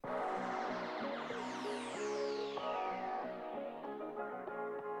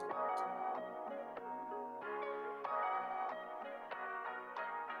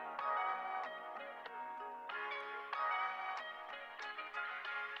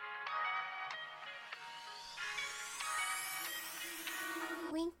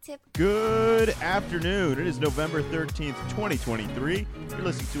Good afternoon. It is November 13th, 2023. You're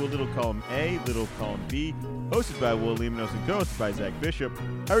listening to a Little Column A, Little Column B, hosted by Will Limonos and co-hosted by Zach Bishop.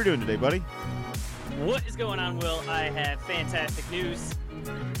 How are you doing today, buddy? What is going on, Will? I have fantastic news.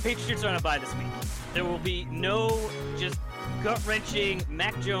 Patriots are on a bye this week. There will be no just gut-wrenching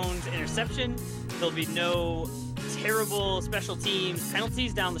Mac Jones interception. There'll be no terrible special teams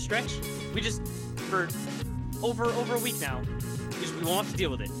penalties down the stretch. We just, for over a week now, we won't have to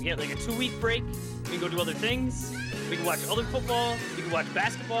deal with it. We get like a 2-week break. We can go do other things. We can watch other football. We can watch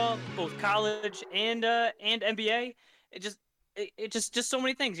basketball, both college and NBA. It just so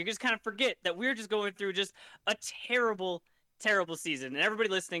many things. You just kind of forget that we're just going through just a terrible season. And everybody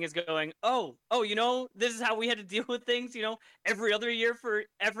listening is going, oh, this is how we had to deal with things, every other year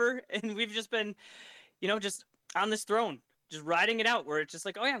forever. And we've just been, just on this throne, just riding it out, where it's just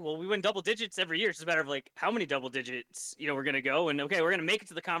like, oh yeah, well, we win double digits every year. It's just a matter of like how many double digits, we're going to go. And okay, we're going to make it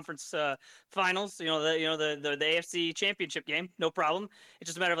to the conference finals, the AFC championship game. No problem. It's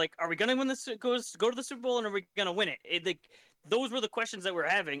just a matter of like, are we going to win this, go to the Super Bowl, and are we going to win it? Those were the questions that we're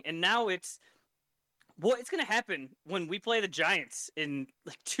having. And now it's going to happen when we play the Giants in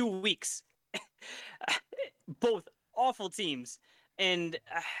like 2 weeks. Both awful teams. And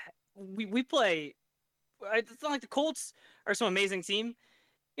we play. It's not like the Colts are some amazing team.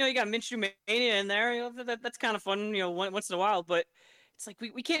 You got Minshew Mania in there. That's kind of fun, once in a while. But it's like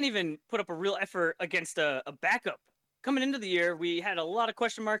we can't even put up a real effort against a backup. Coming into the year, we had a lot of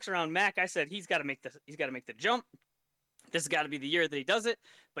question marks around Mac. I said he's got to make the jump. This has got to be the year that he does it.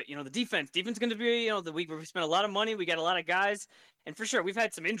 But the defense going to be the week where we spent a lot of money. We got a lot of guys, and for sure we've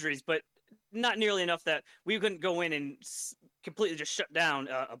had some injuries, but not nearly enough that we couldn't go in and completely just shut down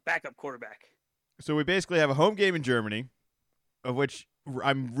a backup quarterback. So we basically have a home game in Germany, of which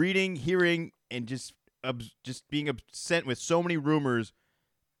I'm reading, hearing, and just being upset with so many rumors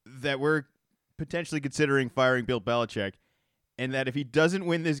that we're potentially considering firing Bill Belichick, and that if he doesn't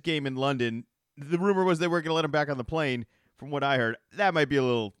win this game in London, the rumor was they weren't going to let him back on the plane. From what I heard, that might be a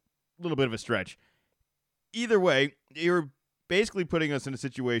little bit of a stretch. Either way, you're basically putting us in a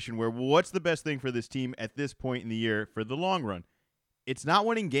situation where what's the best thing for this team at this point in the year for the long run? It's not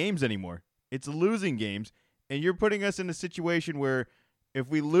winning games anymore. It's losing games, and you're putting us in a situation where if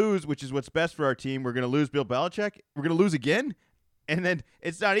we lose, which is what's best for our team, we're going to lose Bill Belichick. We're going to lose again, and then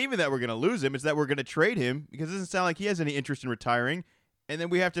it's not even that we're going to lose him. It's that we're going to trade him because it doesn't sound like he has any interest in retiring, and then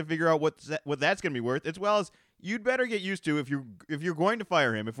we have to figure out what that's going to be worth, as well as you'd better get used to if you're going to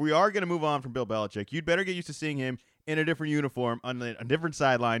fire him, if we are going to move on from Bill Belichick, you'd better get used to seeing him in a different uniform on a different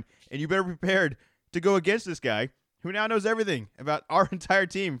sideline, and you better be prepared to go against this guy who now knows everything about our entire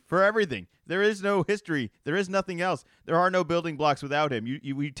team for everything. There is no history. There is nothing else. There are no building blocks without him.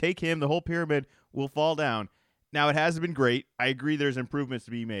 We take him, the whole pyramid will fall down. Now, it hasn't been great. I agree there's improvements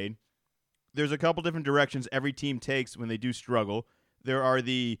to be made. There's a couple different directions every team takes when they do struggle. There are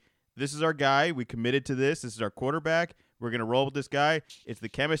this is our guy. We committed to this. This is our quarterback. We're going to roll with this guy. It's the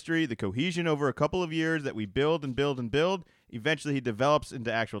chemistry, the cohesion over a couple of years that we build and build and build. Eventually, he develops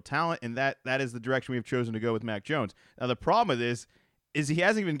into actual talent, and that is the direction we have chosen to go with Mac Jones. Now, the problem with this is he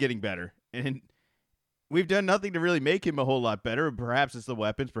hasn't been getting better, and we've done nothing to really make him a whole lot better. Perhaps it's the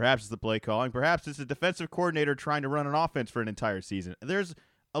weapons. Perhaps it's the play calling. Perhaps it's a defensive coordinator trying to run an offense for an entire season. There's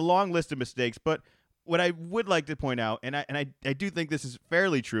a long list of mistakes, but what I would like to point out, and I do think this is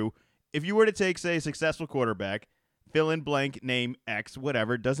fairly true, if you were to take, say, a successful quarterback, fill in blank, name X,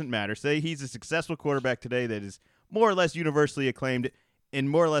 whatever, doesn't matter. Say he's a successful quarterback today that is more or less universally acclaimed and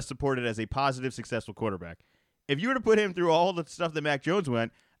more or less supported as a positive, successful quarterback. If you were to put him through all the stuff that Mac Jones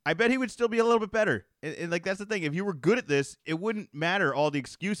went, I bet he would still be a little bit better. And that's the thing. If you were good at this, it wouldn't matter all the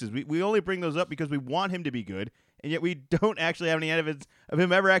excuses. We only bring those up because we want him to be good, and yet we don't actually have any evidence of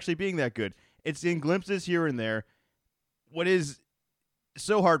him ever actually being that good. It's in glimpses here and there. What is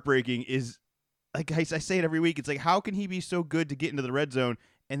so heartbreaking is, like I say it every week, it's like, how can he be so good to get into the red zone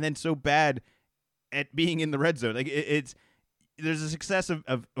and then so bad at being in the red zone? Like there's a success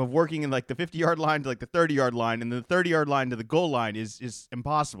of working in like the 50-yard line to like the 30-yard line, and the 30-yard line to the goal line is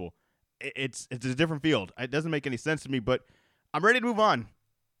impossible. It's a different field. It doesn't make any sense to me, but I'm ready to move on.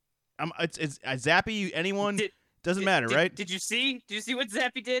 It's Zappy, anyone, doesn't matter, right? Did you see what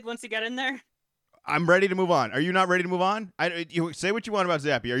Zappy did once he got in there? I'm ready to move on. Are you not ready to move on? You say what you want about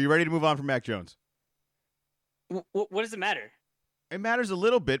Zappy. Are you ready to move on from Mac Jones? What does it matter? It matters a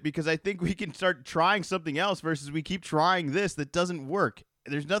little bit because I think we can start trying something else versus we keep trying this that doesn't work.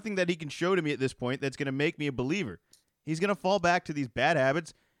 There's nothing that he can show to me at this point that's going to make me a believer. He's going to fall back to these bad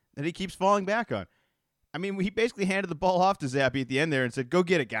habits that he keeps falling back on. I mean, he basically handed the ball off to Zappy at the end there and said, "Go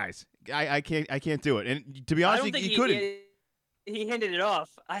get it, guys. I can't do it." And to be honest, he couldn't. he handed it off.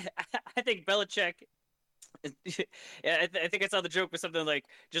 I think Belichick. Yeah, I think I saw the joke with something like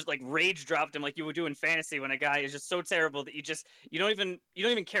just like rage dropped him like you would do in fantasy when a guy is just so terrible that you don't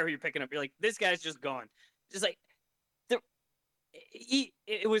even care who you're picking up. You're like, this guy's just gone. Just like there,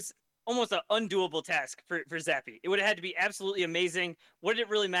 it was almost an undoable task for Zappy. It would have had to be absolutely amazing. What did it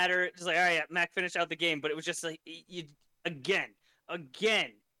really matter? Just like, all right, yeah, Mac finished out the game, but it was just like you again,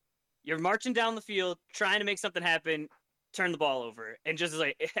 you're marching down the field trying to make something happen, turn the ball over, and just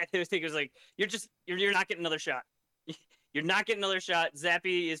like I think it was like you're not getting another shot. You're not getting another shot.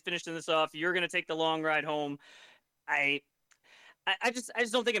 Zappy is finishing this off. You're gonna take the long ride home. I just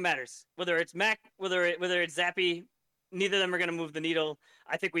don't think it matters whether it's Mac, whether it's Zappy. Neither of them are going to move the needle.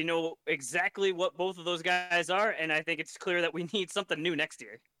 I think we know exactly what both of those guys are, and I think it's clear that we need something new next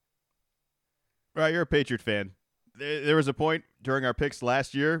year. Right, you're a Patriot fan. There was a point during our picks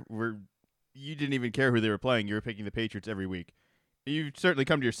last year where you didn't even care who they were playing. You were picking the Patriots every week. You've certainly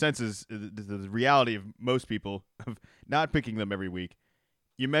come to your senses, the reality of most people, of not picking them every week.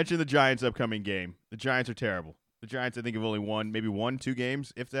 You mentioned the Giants' upcoming game. The Giants are terrible. The Giants, I think, have only won maybe 1-2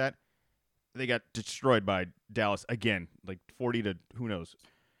 games, if that. They got destroyed by Dallas again, like 40 to who knows.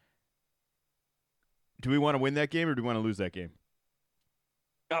 Do we want to win that game or do we want to lose that game?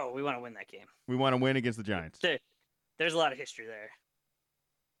 Oh, we want to win that game. We want to win against the Giants. There's a lot of history there.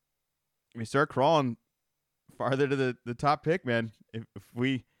 We start crawling farther to the top pick, man. If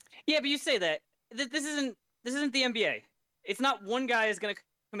we Yeah, but you say that. This isn't the NBA. It's not one guy is going to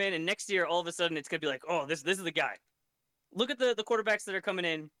come in and next year all of a sudden it's going to be like, "Oh, this is the guy." Look at the quarterbacks that are coming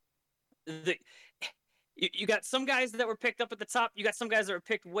in. You got some guys that were picked up at the top. You got some guys that were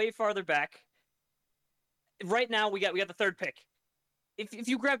picked way farther back. Right now, we got the third pick. If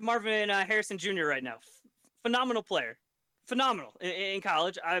you grab Marvin Harrison Jr. right now, phenomenal player, phenomenal in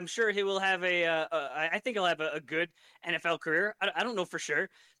college. I'm sure he will have I think he'll have a good NFL career. I don't know for sure,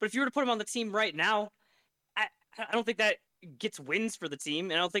 but if you were to put him on the team right now, I don't think that gets wins for the team,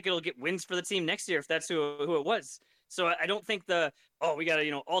 and I don't think it'll get wins for the team next year if that's who it was. So I don't think we got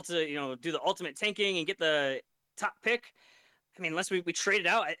to do the ultimate tanking and get the top pick. I mean, unless we trade it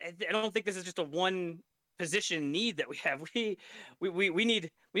out, I don't think this is just a one position need that we have. We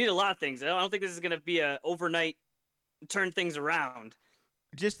need a lot of things. I don't think this is going to be a overnight turn things around.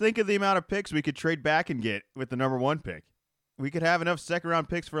 Just think of the amount of picks we could trade back and get with the number 1 pick. We could have enough second round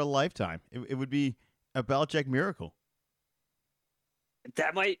picks for a lifetime. It would be a Belichick miracle.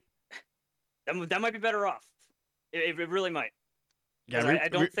 That might be better off. It really might. Yeah, I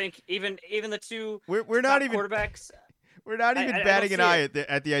don't think even the two we're not even quarterbacks. We're not even batting an eye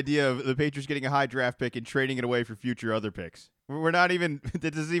at the idea of the Patriots getting a high draft pick and trading it away for future other picks. We're not even.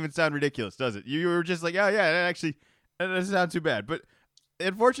 That doesn't even sound ridiculous, does it? You were just like, oh yeah, that doesn't sound too bad. But the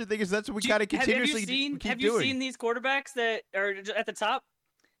unfortunate thing is that's what we kind of continuously keep doing. Have you seen these quarterbacks that are at the top?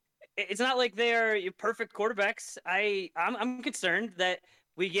 It's not like they are perfect quarterbacks. I'm concerned that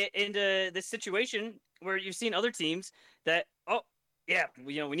we get into this situation where you've seen other teams that,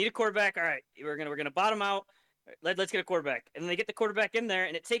 we need a quarterback. All right, we're gonna bottom out. Let's get a quarterback, and then they get the quarterback in there,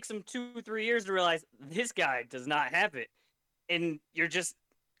 and it takes them 2-3 years to realize this guy does not have it, and you're just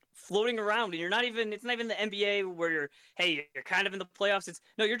floating around, and you're not even. It's not even the NBA where you're kind of in the playoffs.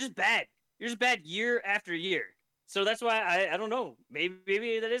 You're just bad. You're just bad year after year. So that's why I don't know.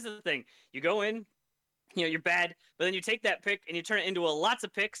 Maybe that is the thing. You go in, you're bad, but then you take that pick and you turn it into lots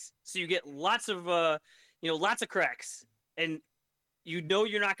of picks, so you get lots of lots of cracks, and you're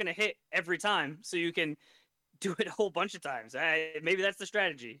not going to hit every time, so you can do it a whole bunch of times. Maybe that's the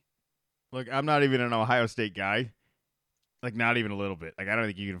strategy. Look, I'm not even an Ohio State guy, like not even a little bit. Like I don't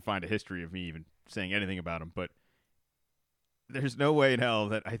think you can find a history of me even saying anything about him, but there's no way in hell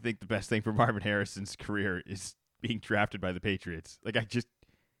that I think the best thing for Marvin Harrison's career is being drafted by the Patriots. Like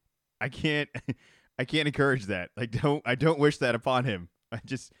I can't encourage that. Like I don't wish that upon him.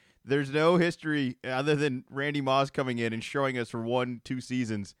 There's no history other than Randy Moss coming in and showing us for 1-2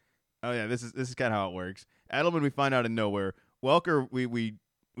 seasons. Oh yeah, this is kind of how it works. Edelman we find out in nowhere. Welker we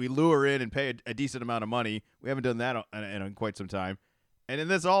lure in and pay a decent amount of money. We haven't done that in quite some time. And in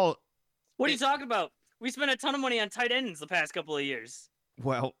this all, what are you talking about? We spent a ton of money on tight ends the past couple of years.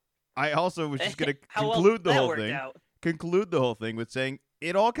 Well, I also was just going to conclude the whole thing with saying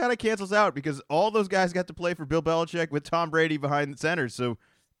it all kind of cancels out because all those guys got to play for Bill Belichick with Tom Brady behind the center. So,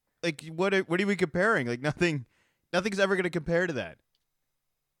 like, what are we comparing? Like, nothing's ever going to compare to that.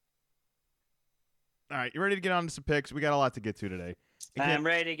 All right, you ready to get on to some picks? We got a lot to get to today. I'm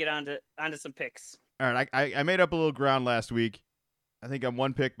ready to get onto some picks. All right, I made up a little ground last week. I think I'm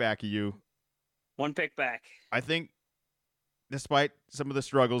 1 pick back of you. 1 pick back. I think, despite some of the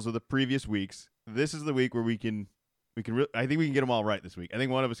struggles of the previous weeks, this is the week where we can I think we can get them all right this week. I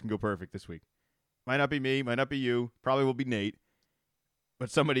think one of us can go perfect this week. Might not be me, might not be you. Probably will be Nate. But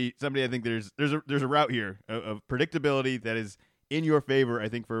somebody, I think there's a route here of predictability that is in your favor. I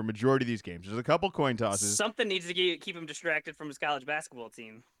think for a majority of these games, there's a couple coin tosses. Something needs to keep him distracted from his college basketball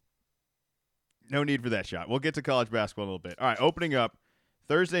team. No need for that shot. We'll get to college basketball in a little bit. All right, opening up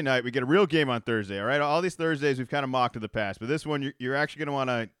Thursday night. We get a real game on Thursday. All right, all these Thursdays we've kind of mocked in the past, but this one you're actually going to want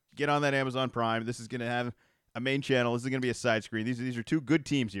to get on that Amazon Prime. This is going to have a main channel. This is going to be a side screen. These are two good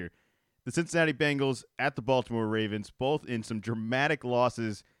teams here. The Cincinnati Bengals at the Baltimore Ravens, both in some dramatic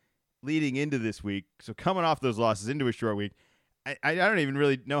losses leading into this week. So coming off those losses into a short week, I don't even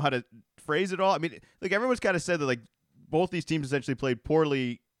really know how to phrase it all. I mean, like everyone's kind of said that like both these teams essentially played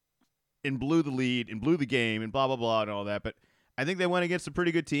poorly and blew the lead and blew the game and blah, blah, blah and all that. But I think they went against some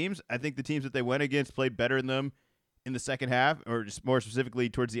pretty good teams. I think the teams that they went against played better than them in the second half, or just more specifically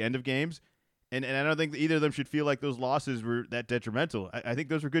towards the end of games. And I don't think that either of them should feel like those losses were that detrimental. I think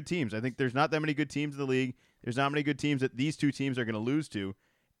those were good teams. I think there's not that many good teams in the league. There's not many good teams that these two teams are going to lose to.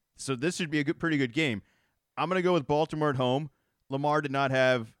 So this should be a pretty good game. I'm going to go with Baltimore at home. Lamar did not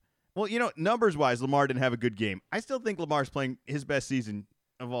have, well, numbers-wise, Lamar didn't have a good game. I still think Lamar's playing his best season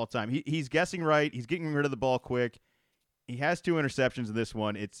of all time. He's guessing right. He's getting rid of the ball quick. He has 2 interceptions in this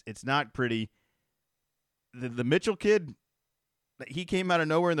one. It's not pretty. The Mitchell kid, he came out of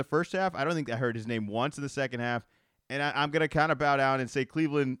nowhere in the first half. I don't think I heard his name once in the second half. And I'm going to kind of bow down and say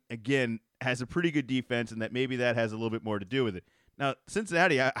Cleveland, again, has a pretty good defense, and that maybe that has a little bit more to do with it. Now,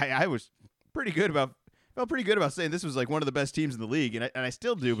 Cincinnati, I was felt pretty good about saying this was like one of the best teams in the league, and I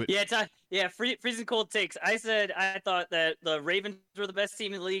still do. But freezing cold takes. I said I thought that the Ravens were the best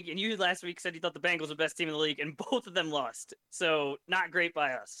team in the league, and you last week said you thought the Bengals were the best team in the league, and both of them lost. So not great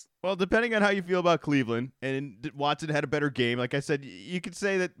by us. Well, depending on how you feel about Cleveland, and Watson had a better game. Like I said, you could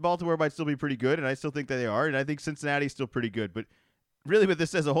say that Baltimore might still be pretty good, and I still think that they are, and I think Cincinnati's still pretty good. But really what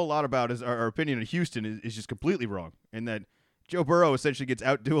this says a whole lot about is our opinion of Houston is just completely wrong, and that Joe Burrow essentially gets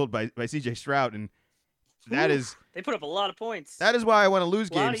out-dueled by C.J. Stroud, and they put up a lot of points. That is why I want to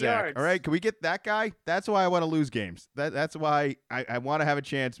lose games, Zach. Yards. All right, can we get that guy? That's why I want to lose games. That's why I want to have a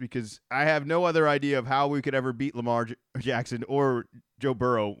chance, because I have no other idea of how we could ever beat Lamar Jackson or Joe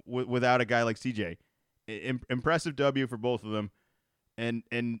Burrow without a guy like CJ. Impressive W for both of them, and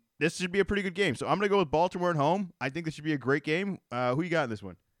this should be a pretty good game. So I'm going to go with Baltimore at home. I think this should be a great game. Who you got in this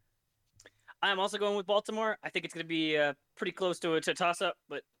one? I'm also going with Baltimore. I think it's going to be pretty close to a toss-up,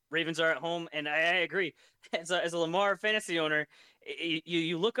 but Ravens are at home, and I agree. As a Lamar fantasy owner,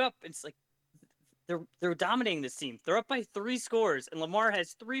 you look up, it's like they're dominating this team. They're up by 3 scores, and Lamar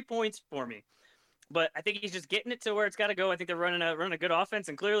has 3 points for me. But I think he's just getting it to where it's got to go. I think they're running a good offense,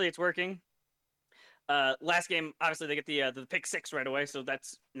 and clearly it's working. Last game, obviously they get the pick 6 right away, so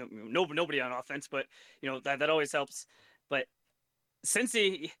that's nobody on offense, but that always helps. But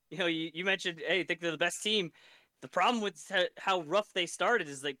Cincy, you mentioned, hey, I think they're the best team. The problem with how rough they started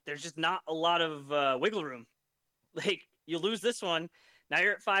is like there's just not a lot of wiggle room. Like you lose this one, now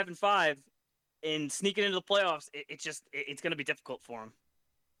you're at 5-5, and sneaking into the playoffs, it's going to be difficult for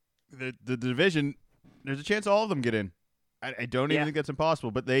them. The division, there's a chance all of them get in. I don't even think that's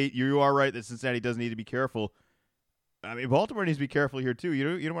impossible. But you are right that Cincinnati does need to be careful. I mean, Baltimore needs to be careful here too.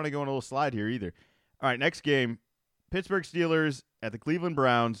 You don't want to go on a little slide here either. All right, next game, Pittsburgh Steelers at the Cleveland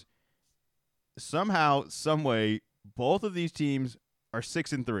Browns. Somehow, some way, both of these teams are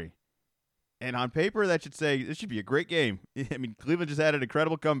 6-3, and on paper that should say this should be a great game. I mean, Cleveland just had an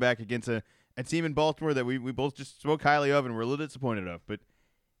incredible comeback against a team in Baltimore that we both just spoke highly of and were a little disappointed of. But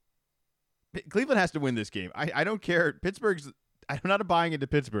Cleveland has to win this game. I don't care. I'm not buying into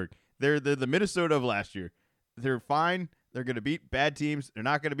Pittsburgh. They're the Minnesota of last year. They're fine. They're going to beat bad teams. They're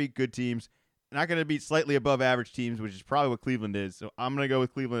not going to beat good teams. They're not going to beat slightly above average teams, which is probably what Cleveland is. So I'm going to go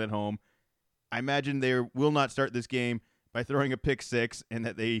with Cleveland at home. I imagine they will not start this game by throwing a pick 6, and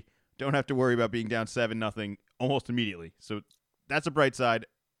that they don't have to worry about being down 7-0 almost immediately. So that's a bright side.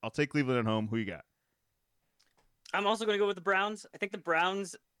 I'll take Cleveland at home. Who you got? I'm also going to go with the Browns. I think the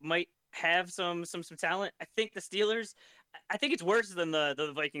Browns might have some talent. I think the Steelers, I think it's worse than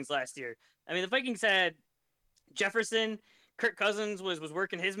the Vikings last year. I mean, the Vikings had Jefferson, Kirk Cousins was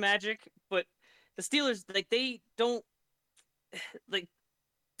working his magic, but the Steelers,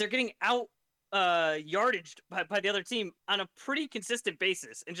 they're getting out yardaged by the other team on a pretty consistent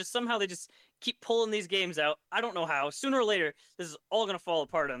basis, and just somehow they just keep pulling these games out. I don't know how. Sooner or later, this is all going to fall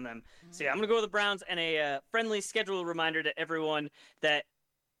apart on them. So I'm going to go with the Browns, and a friendly schedule reminder to everyone that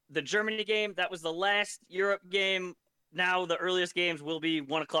the Germany game, that was the last Europe game. Now the earliest games will be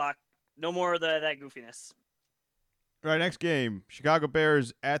 1 o'clock. No more of that goofiness. All right, next game, Chicago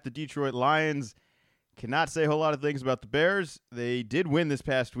Bears at the Detroit Lions. Cannot say a whole lot of things about the Bears. They did win this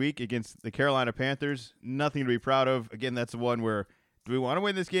past week against the Carolina Panthers. Nothing to be proud of. Again, that's the one where, do we want to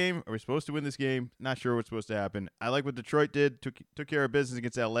win this game? Are we supposed to win this game? Not sure what's supposed to happen. I like what Detroit did. Took care of business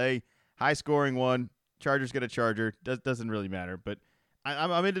against L.A. High scoring one. Chargers get a charger. Doesn't really matter. But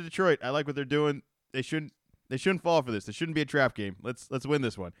I'm into Detroit. I like what they're doing. They shouldn't fall for this. This shouldn't be a trap game. Let's win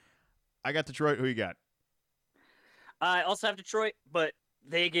this one. I got Detroit. Who you got? I also have Detroit, but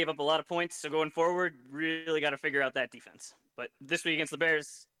they gave up a lot of points. So going forward, really got to figure out that defense. But this week against the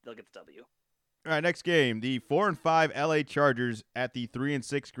Bears, they'll get the W. All right, next game. The 4-5 LA Chargers at the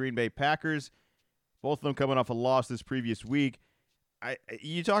 3-6 Green Bay Packers. Both of them coming off a loss this previous week.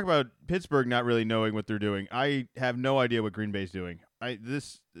 You talk about Pittsburgh not really knowing what they're doing. I have no idea what Green Bay's doing.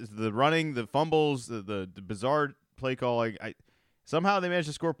 This is the running, the fumbles, the bizarre play call. Somehow they managed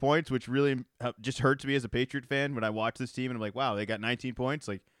to score points, which really just hurts me as a Patriot fan when I watch this team and I'm like, wow, they got 19 points.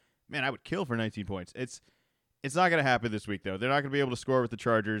 Like, man, I would kill for 19 points. It's not going to happen this week, though. They're not going to be able to score with the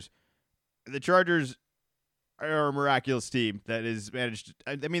Chargers. The Chargers are a miraculous team that is managed.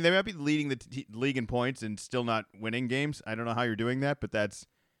 I mean, they might be leading the league in points and still not winning games. I don't know how you're doing that, but that's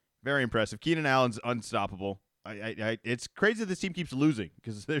very impressive. Keenan Allen's unstoppable. It's crazy that this team keeps losing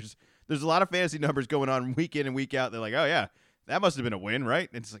because there's a lot of fantasy numbers going on week in and week out. They're like, oh yeah, that must have been a win, right?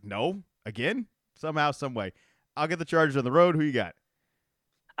 And it's like, no, again, somehow, some way. I'll get the Chargers on the road. Who you got?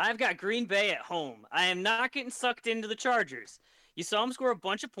 I've got Green Bay at home. I am not getting sucked into the Chargers. You saw them score a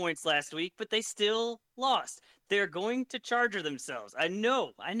bunch of points last week, but they still lost. They're going to Charger themselves. I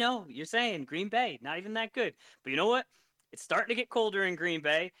know. You're saying Green Bay, not even that good. But you know what? It's starting to get colder in Green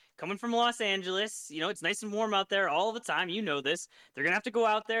Bay. Coming from Los Angeles, it's nice and warm out there all the time. You know this. They're going to have to go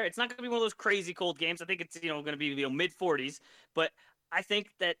out there. It's not going to be one of those crazy cold games. I think it's, going to be mid-40s. But I think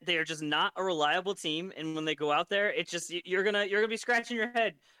that they're just not a reliable team. And when they go out there, it's just you're gonna be scratching your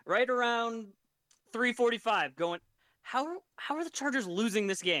head right around 3:45 going, how are the Chargers losing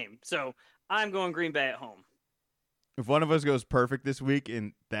this game? So I'm going Green Bay at home. If one of us goes perfect this week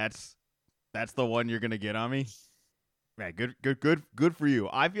and that's the one you're going to get on me, man, good for you.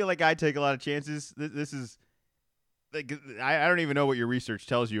 I feel like I take a lot of chances. This is like I don't even know what your research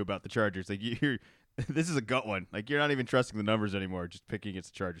tells you about the Chargers. Like this is a gut one. Like you're not even trusting the numbers anymore. Just picking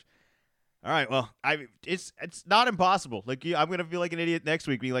against the Chargers. All right, well, it's not impossible. Like I'm gonna feel like an idiot next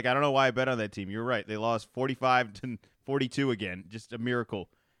week, being like, I don't know why I bet on that team. You're right. They lost 45-42 again. Just a miracle.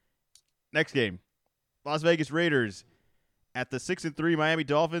 Next game, Las Vegas Raiders at the 6-3 Miami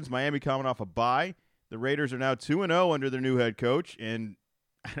Dolphins. Miami coming off a bye. The Raiders are now 2-0 under their new head coach, and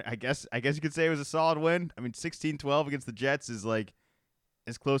I guess you could say it was a solid win. I mean, 16-12 against the Jets is like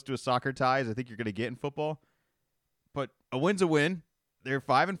as close to a soccer tie as I think you're going to get in football. But a win's a win. They're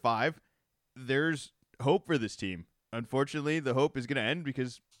 5-5. There's hope for this team. Unfortunately, the hope is going to end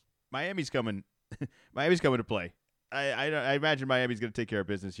because Miami's coming. Miami's coming to play. I imagine Miami's going to take care of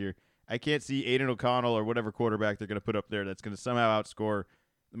business here. I can't see Aiden O'Connell or whatever quarterback they're going to put up there that's going to somehow outscore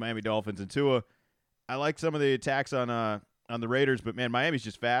the Miami Dolphins and Tua. I like some of the attacks on the Raiders, but man, Miami's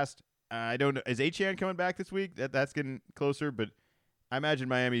just fast. I don't know. Is Ejection coming back this week? That's getting closer, but I imagine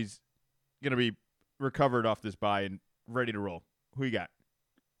Miami's going to be recovered off this bye and ready to roll. Who you got?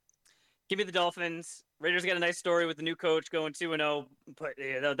 Give me the Dolphins. Raiders got a nice story with the new coach going 2-0, but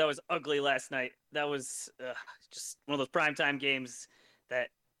yeah, that was ugly last night. That was just one of those primetime games that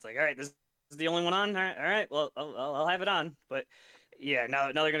it's like, all right, this is the only one on. All right, well, I'll have it on. But yeah,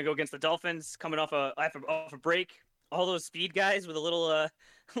 now they're gonna go against the Dolphins, coming off a break. All those speed guys with a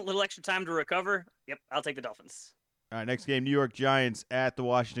little extra time to recover. Yep, I'll take the Dolphins. All right, next game, New York Giants at the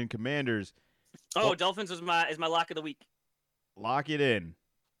Washington Commanders. Oh, Dolphins is my lock of the week. Lock it in.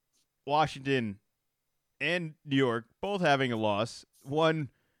 Washington and New York both having a loss. One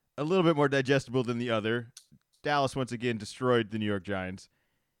a little bit more digestible than the other. Dallas once again destroyed the New York Giants.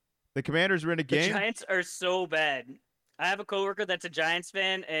 The Commanders were in a game. The Giants are so bad. I have a coworker that's a Giants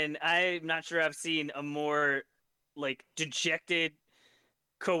fan, and I'm not sure I've seen a more dejected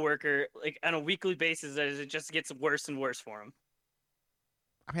coworker on a weekly basis as it just gets worse and worse for him.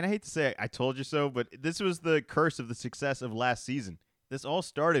 I mean, I hate to say I told you so, but this was the curse of the success of last season. This all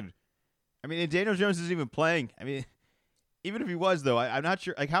started. I mean, and Daniel Jones isn't even playing. I mean, even if he was, though, I'm not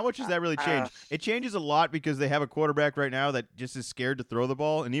sure. Like, how much does that really change? It changes a lot because they have a quarterback right now that just is scared to throw the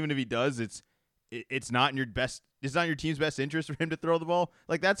ball, and even if he does, it's not in your best. It's not in your team's best interest for him to throw the ball.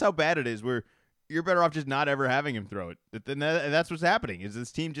 Like, that's how bad it is. Where you're better off just not ever having him throw it. And that's what's happening. Is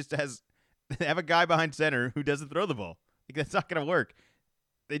this team just have a guy behind center who doesn't throw the ball? Like, that's not going to work.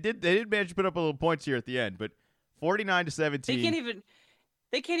 They did manage to put up a little points here at the end, but 49-17.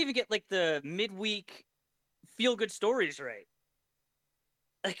 They can't even get the midweek feel good stories right.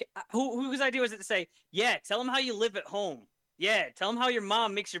 like whose idea was it to say, yeah, tell them how you live at home. Yeah, tell them how your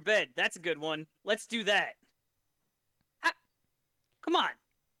mom makes your bed. That's a good one. Let's do that. Come on.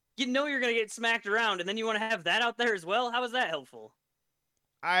 You know you're going to get smacked around, and then you want to have that out there as well? How is that helpful?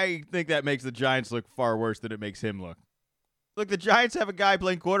 I think that makes the Giants look far worse than it makes him look. Look, the Giants have a guy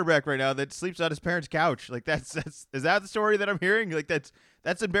playing quarterback right now that sleeps on his parents' couch. Like that's is that the story that I'm hearing? Like that's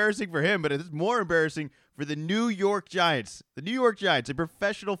embarrassing for him, but it's more embarrassing for the New York Giants. The New York Giants, a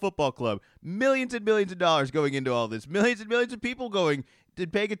professional football club, millions and millions of dollars going into all this, millions and millions of people going to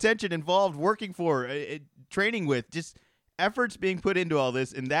paying attention, involved, working for, training with, just efforts being put into all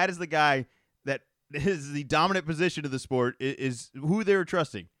this, and that is the guy that is the dominant position of the sport is who they're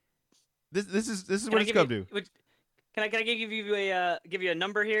trusting. This is what it's come to. Can I give you a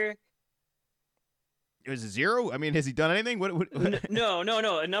number here? Is it 0? I mean, has he done anything? No.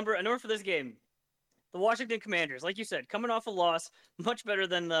 A number for this game. The Washington Commanders, like you said, coming off a loss, much better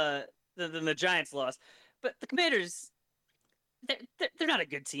than the Giants' loss. But the Commanders, they're not a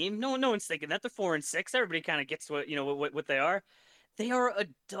good team. No one's thinking that. They're 4-6. Everybody kind of gets what they are. They are a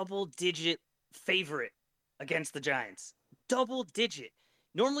double-digit favorite against the Giants. Double-digit.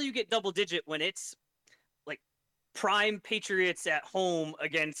 Normally, you get double-digit when it's prime Patriots at home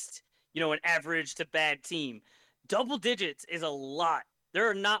against, an average to bad team. Double digits is a lot. There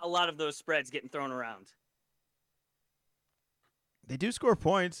are not a lot of those spreads getting thrown around. They do score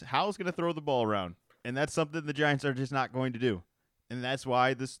points. Howell's going to throw the ball around, and that's something the Giants are just not going to do, and that's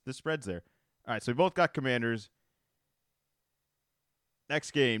why the spread's there. All right, so we both got Commanders.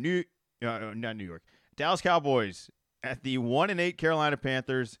 Next game, not New York. Dallas Cowboys at the 1-8 Carolina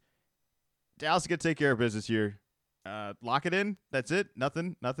Panthers. Dallas is going to take care of business here. Lock it in. That's it.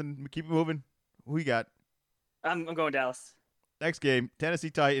 Nothing. Keep it moving. Who you got? I'm going Dallas. Next game, Tennessee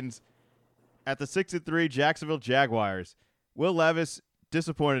Titans at the 6-3 Jacksonville Jaguars. Will Levis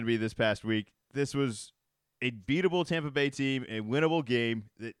disappointed me this past week. This was a beatable Tampa Bay team, a winnable game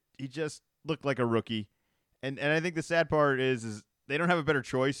that he just looked like a rookie. And I think the sad part is they don't have a better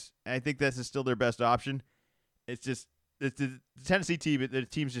choice. I think this is still their best option. It's the Tennessee team. The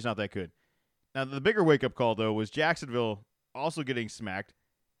team's just not that good. Now, the bigger wake-up call, though, was Jacksonville also getting smacked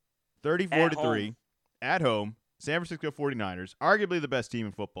 34-3 at home. San Francisco 49ers, arguably the best team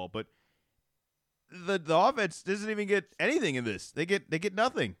in football, but the offense doesn't even get anything in this. They get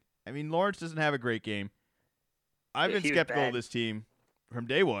nothing. I mean, Lawrence doesn't have a great game. I've been skeptical of this team from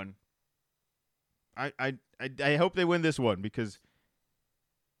day one. I hope they win this one because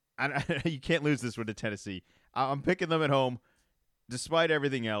you can't lose this one to Tennessee. I'm picking them at home. Despite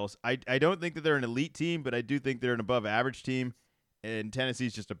everything else, I don't think that they're an elite team, but I do think they're an above-average team, and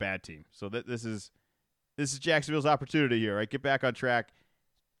Tennessee's just a bad team. So this is Jacksonville's opportunity here. Right, get back on track.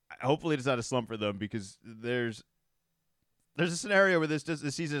 Hopefully, it's not a slump for them because there's a scenario where this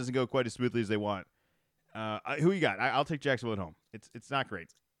season doesn't go quite as smoothly as they want. Who you got? I'll take Jacksonville at home. It's not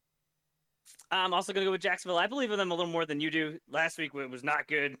great. I'm also going to go with Jacksonville. I believe in them a little more than you do. Last week it was not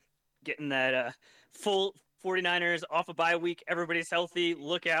good. Getting that full 49ers off a bye week. Everybody's healthy.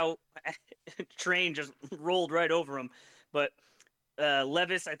 Look out. Train just rolled right over them. But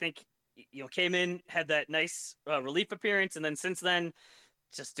Levis, I think, came in, had that nice relief appearance. And then since then,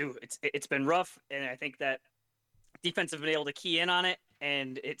 it's been rough. And I think that defense have been able to key in on it.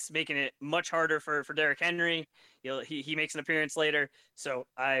 And it's making it much harder for Derrick Henry. He makes an appearance later. So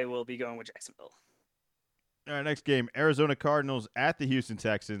I will be going with Jacksonville. All right, next game, Arizona Cardinals at the Houston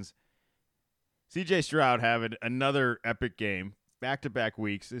Texans. C.J. Stroud having another epic game, back-to-back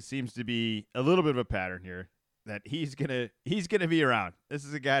weeks. It seems to be a little bit of a pattern here that he's gonna be around. This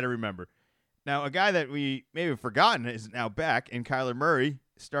is a guy to remember. Now, a guy that we may have forgotten is now back, and Kyler Murray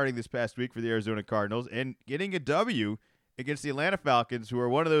starting this past week for the Arizona Cardinals and getting a W against the Atlanta Falcons, who are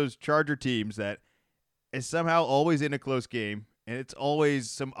one of those Charger teams that is somehow always in a close game, and it's always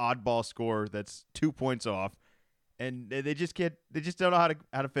some oddball score that's 2 points off. And they just don't know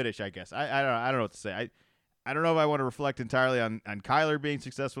how to finish, I guess. I don't know what to say. I don't know if I want to reflect entirely on Kyler being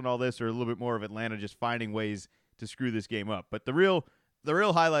successful in all this or a little bit more of Atlanta just finding ways to screw this game up. But the real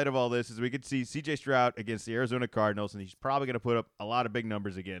highlight of all this is we could see C.J. Stroud against the Arizona Cardinals, and he's probably going to put up a lot of big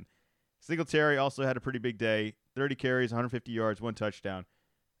numbers again. Singletary also had a pretty big day, 30 carries, 150 yards, 1 touchdown.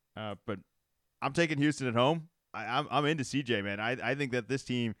 But I'm taking Houston at home. I'm into C.J., man. I think that this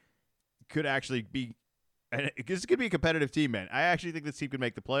team could actually be – this could be a competitive team, man. I actually think this team could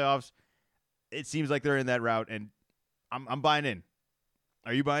make the playoffs. It seems like they're in that route, and I'm buying in.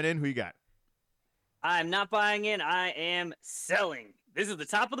 Are you buying in? Who you got? I'm not buying in. I am selling. This is the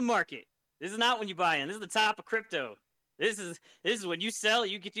top of the market. This is not when you buy in. This is the top of crypto. This is when you sell.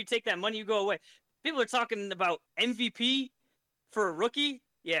 You take that money, you go away. People are talking about MVP for a rookie.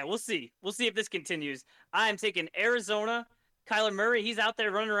 Yeah, we'll see. We'll see if this continues. I'm taking Arizona. Kyler Murray, he's out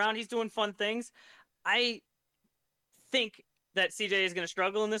there running around. He's doing fun things. I think that CJ is going to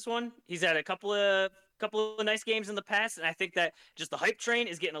struggle in this one. He's had a couple of nice games in the past, and I think that just the hype train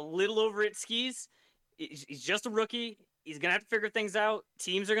is getting a little over its skis. He's just a rookie. He's gonna have to figure things out.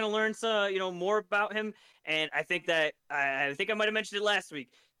 Teams are gonna learn more about him, and I think that I think I might have mentioned it last week.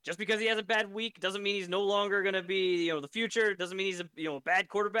 Just because he has a bad week doesn't mean he's no longer gonna be the future. Doesn't mean he's a bad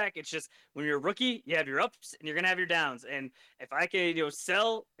quarterback. It's just when you're a rookie, you have your ups and you're gonna have your downs. And if I can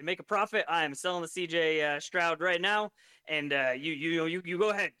sell and make a profit, I am selling the CJ Stroud right now. And you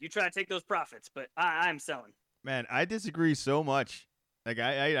go ahead, you try to take those profits, but I'm selling. Man, I disagree so much. Like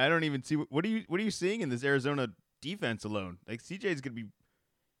I don't even see what are you seeing in this Arizona defense alone? Like CJ's gonna be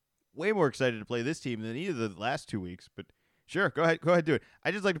way more excited to play this team than either of the last 2 weeks. But sure, go ahead, do it.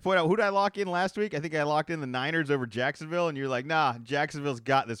 I just like to point out, who did I lock in last week? I think I locked in the Niners over Jacksonville, and you're like, nah, Jacksonville's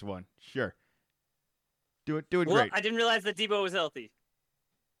got this one. Sure, doing great. I didn't realize that Debo was healthy.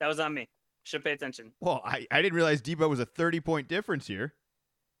 That was on me. Should pay attention. Well, I didn't realize Debo was a 30-point difference here.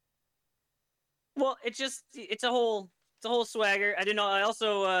 Well, it's a whole swagger. I didn't know. I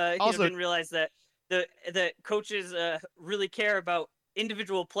also didn't realize that the coaches really care about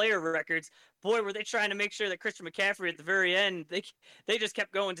individual player records. Boy, were they trying to make sure that Christian McCaffrey at the very end, they just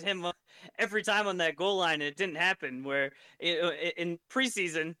kept going to him every time on that goal line, and it didn't happen. Where in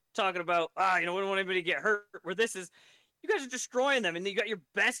preseason, talking about we don't want anybody to get hurt. Where this is, you guys are destroying them, and you got your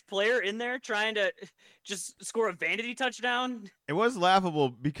best player in there trying to just score a vanity touchdown. It was laughable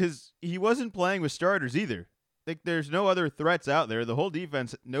because he wasn't playing with starters either. Like, there's no other threats out there. The whole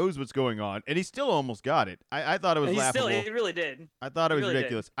defense knows what's going on, and he still almost got it. I thought it was laughable. He really did. I thought it was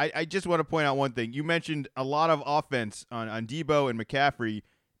ridiculous. I just want to point out one thing. You mentioned a lot of offense on Debo and McCaffrey.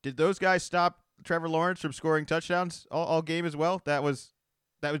 Did those guys stop Trevor Lawrence from scoring touchdowns all game as well? That was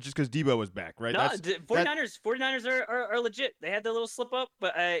just because Debo was back, right? No, 49ers are legit. They had their little slip up,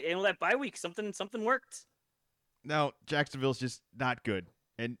 but that bye week, something worked. No, Jacksonville's just not good,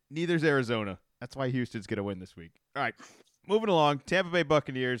 and neither's Arizona. That's why Houston's going to win this week. All right, moving along. Tampa Bay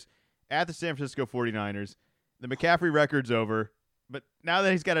Buccaneers at the San Francisco 49ers. The McCaffrey record's over, but now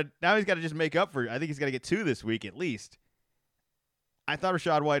he's got to just make up for it. I think he's got to get 2 this week at least. I thought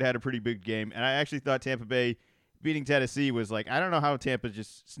Rachaad White had a pretty big game, and I actually thought Tampa Bay beating Tennessee was like, I don't know how Tampa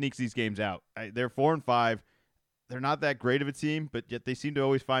just sneaks these games out. They're 4-5. They're not that great of a team, but yet they seem to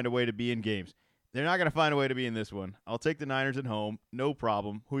always find a way to be in games. They're not going to find a way to be in this one. I'll take the Niners at home. No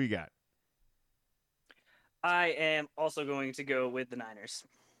problem. Who you got? I am also going to go with the Niners.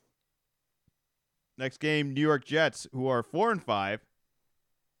 Next game, New York Jets, who are 4-5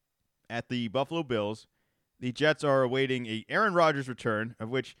 at the Buffalo Bills. The Jets are awaiting a Aaron Rodgers return, of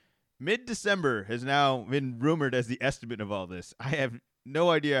which mid-December has now been rumored as the estimate of all this. I have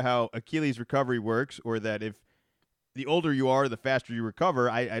no idea how Achilles recovery works, or that if the older you are, the faster you recover.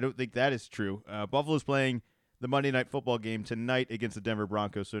 I don't think that is true. Buffalo's playing the Monday Night Football game tonight against the Denver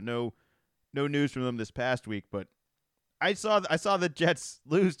Broncos, so no news from them this past week. But I saw the Jets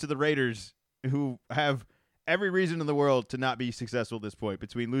lose to the Raiders, who have every reason in the world to not be successful at this point,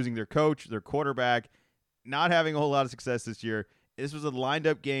 between losing their coach, their quarterback, not having a whole lot of success this year. This was a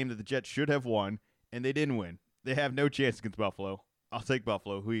lined-up game that the Jets should have won, and they didn't win. They have no chance against Buffalo. I'll take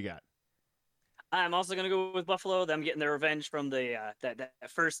Buffalo. Who you got? I'm also going to go with Buffalo. Them getting their revenge from the that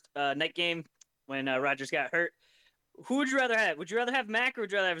first night game when Rodgers got hurt. Who would you rather have? Would you rather have Mac or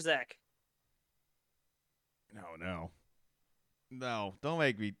would you rather have Zach? No. Don't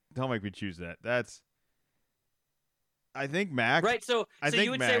make me choose that. I think Mac. Right. So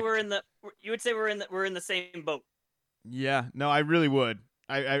you would Mac. Say we're in the same boat. Yeah. No, I really would.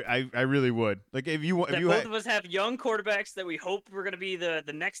 I really would. Like if both of us have young quarterbacks that we hope we're going to be the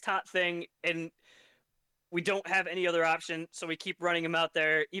next hot thing, and we don't have any other option, so we keep running them out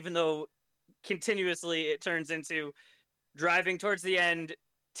there, even though continuously it turns into driving towards the end,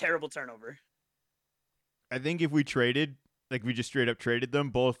 terrible turnover. I think if we traded, like we just straight up traded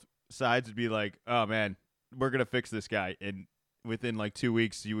them, both sides would be like, oh man, we're going to fix this guy. And within like 2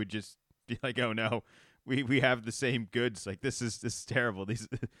 weeks, you would just be like, oh no, we have the same goods. Like this is terrible.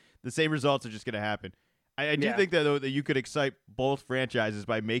 The same results are just going to happen. I do think that though that you could excite both franchises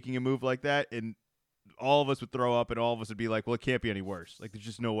by making a move like that, and all of us would throw up, and all of us would be like, well, it can't be any worse. Like there's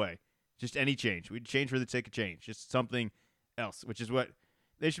just no way. Just any change. We'd change for the sake of change. Just something else, which is what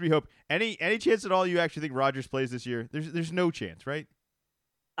they should be hoping. Any chance at all you actually think Rodgers plays this year? There's no chance, right?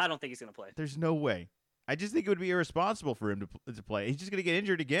 I don't think he's going to play. There's no way. I just think it would be irresponsible for him to play. He's just going to get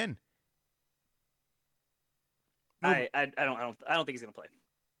injured again. I don't think he's going to play.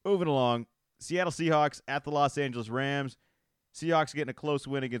 Moving along, Seattle Seahawks at the Los Angeles Rams. Seahawks getting a close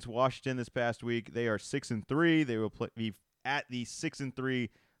win against Washington this past week. They are 6-3. They will be at the 6-3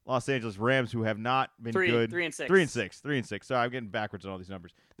 Los Angeles Rams, who have not been good. 3-6. 3-6. Sorry, I'm getting backwards on all these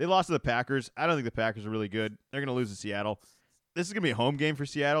numbers. They lost to the Packers. I don't think the Packers are really good. They're going to lose to Seattle. This is going to be a home game for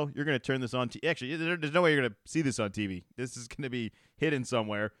Seattle. You're going to turn this on. Actually, there's no way you're going to see this on TV. This is going to be hidden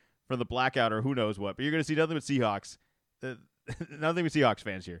somewhere from the blackout or who knows what. But you're going to see nothing but Seahawks. Nothing but Seahawks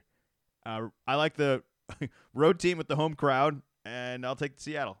fans here. I like the road team with the home crowd, and I'll take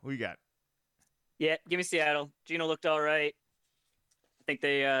Seattle. Who you got? Yeah, give me Seattle. Geno looked all right. I think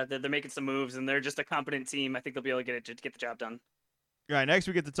they're making some moves, and they're just a competent team. I think they'll be able to get the job done. All right, next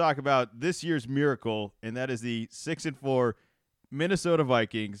we get to talk about this year's miracle, and that is the 6-4 Minnesota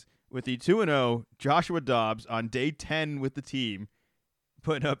Vikings with the 2-0 Joshua Dobbs on day 10 with the team,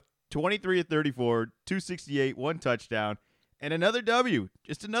 putting up 23 of 34, 268, 1 touchdown, and another W.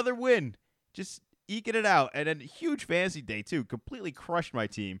 Just another win. Just eking it out. And a huge fantasy day, too. Completely crushed my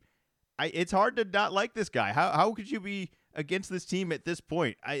team. It's hard to not like this guy. How could you be against this team at this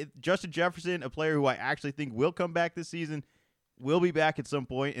point? Justin Jefferson, a player who I actually think will come back this season, will be back at some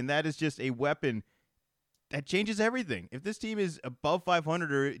point, and that is just a weapon that changes everything. If this team is above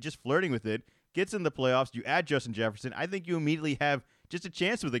 500 or just flirting with it, gets in the playoffs, you add Justin Jefferson, I think you immediately have just a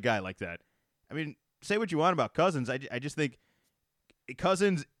chance with a guy like that. I mean, say what you want about Cousins. I just think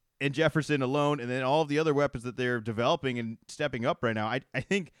Cousins and Jefferson alone, and then all of the other weapons that they're developing and stepping up right now, I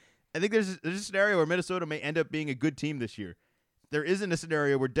think there's a scenario where Minnesota may end up being a good team this year. There isn't a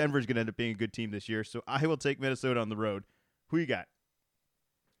scenario where Denver's going to end up being a good team this year, so I will take Minnesota on the road. Who you got?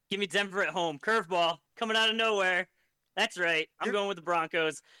 Give me Denver at home. Curveball coming out of nowhere. That's right. I'm going with the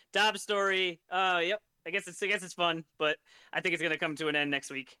Broncos. Dobbs story. Yep. I guess it's fun, but I think it's going to come to an end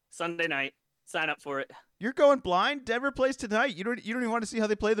next week. Sunday night. Sign up for it. You're going blind. Denver plays tonight. You don't even want to see how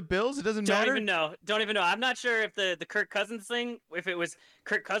they play the Bills. It doesn't matter. Don't even know. I'm not sure if the Kirk Cousins thing, if it was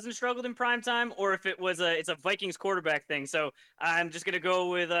Kirk Cousins struggled in prime time, or if it's a Vikings quarterback thing. So I'm just gonna go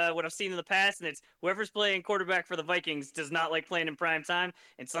with what I've seen in the past, and it's whoever's playing quarterback for the Vikings does not like playing in prime time,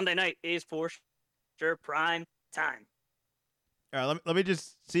 and Sunday night is for sure prime time. All right, let me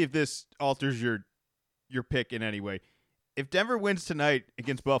just see if this alters your pick in any way. If Denver wins tonight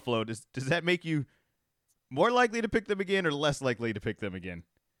against Buffalo, does that make you more likely to pick them again or less likely to pick them again?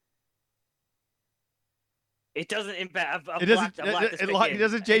 It doesn't impact. It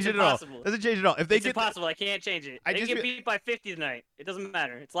doesn't change it at all. Doesn't change it at all. If they it's impossible. I can't change it. They get beat by 50 tonight. It doesn't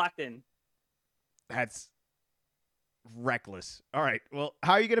matter. It's locked in. That's reckless. All right. Well,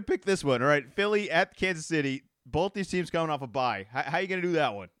 how are you going to pick this one? All right. Philly at Kansas City. Both these teams coming off a bye. How are you going to do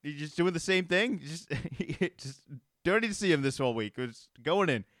that one? You just doing the same thing? Just don't need to see him this whole week. It's going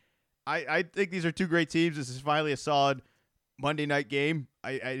in. I think these are two great teams. This is finally a solid Monday night game.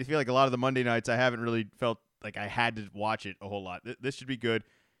 I feel like a lot of the Monday nights I haven't really felt like I had to watch it a whole lot. This should be good.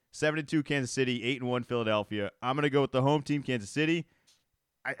 7-2 Kansas City, 8-1 Philadelphia. I'm going to go with the home team, Kansas City.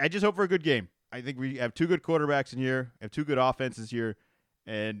 I just hope for a good game. I think we have two good quarterbacks in here, have two good offenses here,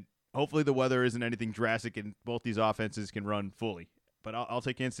 and hopefully the weather isn't anything drastic and both these offenses can run fully. But I'll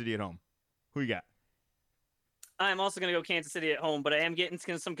take Kansas City at home. Who you got? I'm also going to go Kansas City at home, but I am getting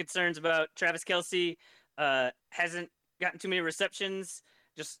some concerns about Travis Kelce. Hasn't gotten too many receptions.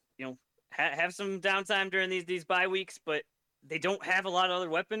 Just, have some downtime during these bye weeks, but they don't have a lot of other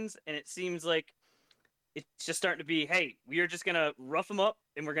weapons, and it seems like it's just starting to be, hey, we are just going to rough him up,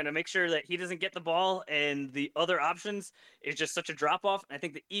 and we're going to make sure that he doesn't get the ball, and the other options is just such a drop-off. And I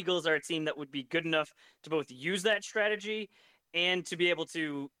think the Eagles are a team that would be good enough to both use that strategy and to be able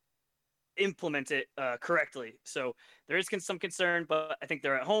to implement it correctly. So there is some concern, but I think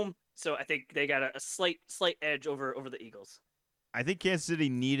they're at home, so I think they got a slight edge over the Eagles. I think Kansas City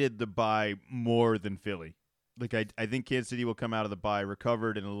needed the bye more than Philly. Like I think Kansas City will come out of the bye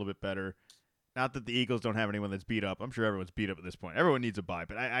recovered and a little bit better. Not that the Eagles don't have anyone that's beat up. I'm sure everyone's beat up at this point. Everyone needs a bye,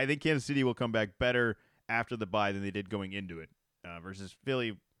 but I think Kansas City will come back better after the bye than they did going into it. Versus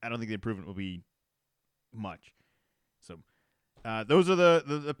Philly, I don't think the improvement will be much. So those are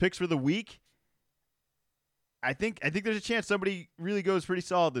the picks for the week. I think there's a chance somebody really goes pretty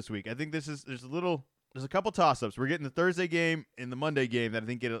solid this week. I think there's a couple toss-ups. We're getting the Thursday game and the Monday game that I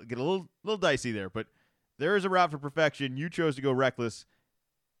think get a little dicey there, but there is a route for perfection. You chose to go reckless.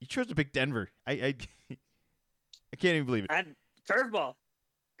 You chose to pick Denver. I can't even believe it. Curveball.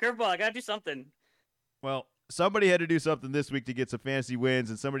 I gotta do something. Well, somebody had to do something this week to get some fantasy wins,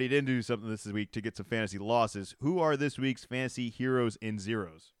 and somebody didn't do something this week to get some fantasy losses. Who are this week's fantasy heroes and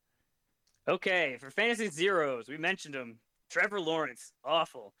zeros? Okay, for fantasy zeros, we mentioned him. Trevor Lawrence,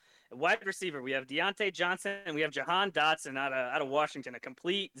 awful. At wide receiver, we have Deontay Johnson and we have Jahan Dotson out of Washington, a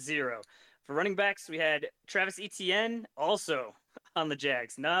complete zero. For running backs, we had Travis Etienne also on the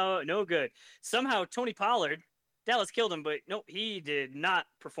Jags. No good. Somehow Tony Pollard, Dallas killed him, but no, he did not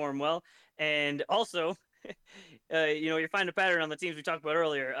perform well. And also, you're finding a pattern on the teams we talked about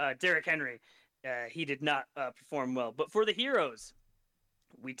earlier. Derrick Henry, he did not perform well. But for the heroes,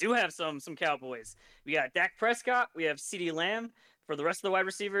 we do have some Cowboys. We got Dak Prescott. We have CeeDee Lamb. For the rest of the wide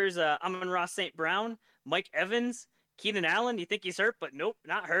receivers, Amon-Ra St. Brown, Mike Evans, Keenan Allen. You think he's hurt, but nope,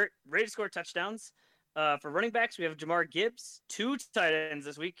 not hurt. Ready to score touchdowns. For running backs, we have Jamar Gibbs, 2 tight ends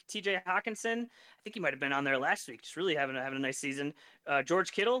this week. T.J. Hawkinson, I think he might have been on there last week, just really having a nice season.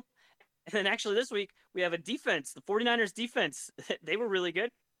 George Kittle. And then actually this week, we have a defense, the 49ers defense. They were really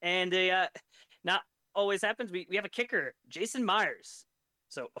good. And not always happens. We have a kicker, Jason Myers.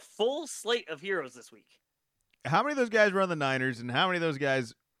 So a full slate of heroes this week. How many of those guys were on the Niners, and how many of those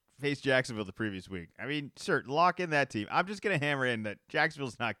guys faced Jacksonville the previous week? I mean, sure, lock in that team. I'm just going to hammer in that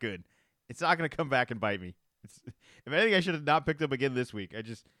Jacksonville's not good. It's not going to come back and bite me. If anything, I should have not picked them again this week.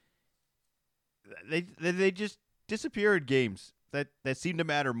 They just disappear in games that seem to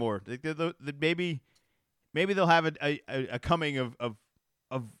matter more. Maybe they'll have a coming of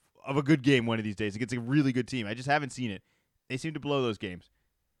a good game one of these days against a really good team. I just haven't seen it. They seem to blow those games.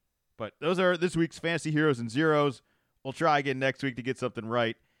 But those are this week's Fantasy Heroes and Zeros. We'll try again next week to get something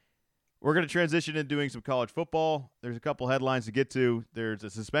right. We're going to transition into doing some college football. There's a couple headlines to get to. There's a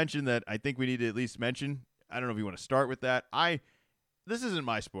suspension that I think we need to at least mention. I don't know if you want to start with that. This isn't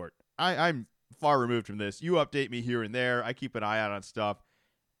my sport. I'm far removed from this. You update me here and there. I keep an eye out on stuff.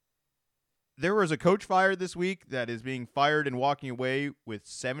 There was a coach fired this week that is being fired and walking away with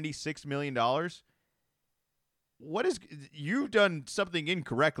 $76 million. You've done something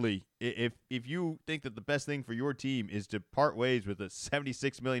incorrectly if you think that the best thing for your team is to part ways with a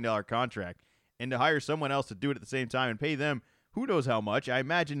 $76 million contract and to hire someone else to do it at the same time and pay them who knows how much. I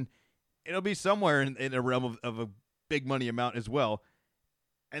imagine it'll be somewhere in a realm of a big money amount as well.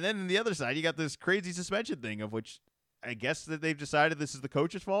 And then on the other side, you got this crazy suspension thing, of which I guess that they've decided this is the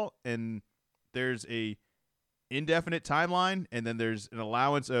coach's fault, and there's a indefinite timeline, and then there's an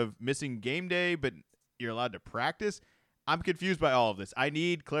allowance of missing game day, but you're allowed to practice. I'm confused by all of this. I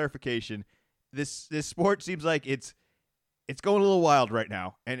need clarification. This sport seems like it's going a little wild right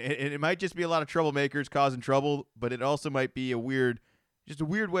now, and it might just be a lot of troublemakers causing trouble, but it also might be a weird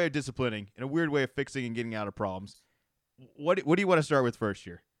way of disciplining and a weird way of fixing and getting out of problems. What do you want to start with first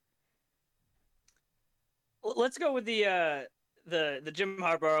here? Let's go with the Jim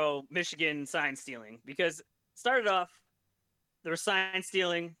Harbaugh Michigan sign stealing, because it started off there was sign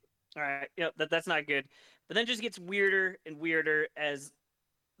stealing. All right, that's not good. But then it just gets weirder and weirder as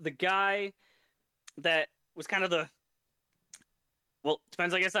the guy that was kind of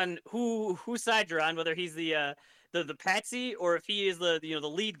depends, I guess, on whose side you're on, whether he's the patsy or if he is the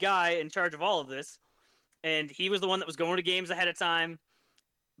lead guy in charge of all of this. And he was the one that was going to games ahead of time,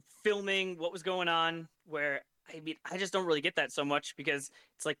 filming what was going on, where, I mean, I just don't really get that so much, because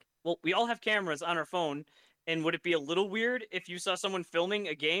it's like, well, we all have cameras on our phone. And would it be a little weird if you saw someone filming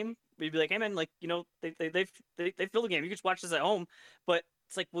a game? We'd be like, hey man, like, they film the game. You can just watch this at home. But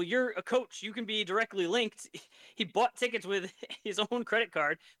it's like, well, you're a coach. You can be directly linked. He bought tickets with his own credit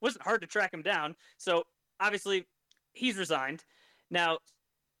card. It wasn't hard to track him down. So obviously he's resigned. Now,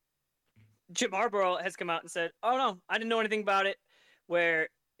 Jim Harbaugh has come out and said, oh no, I didn't know anything about it. Where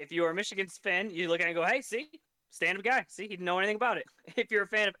if you're a Michigan's fan, you look at it and go, hey, see? Stand-up guy. See, he didn't know anything about it. If you're a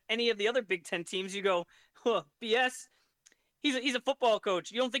fan of any of the other Big Ten teams, you go, BS. He's a football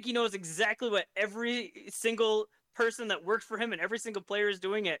coach. You don't think he knows exactly what every single person that works for him and every single player is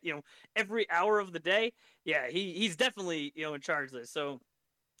doing at every hour of the day? Yeah, he's definitely in charge of this. So,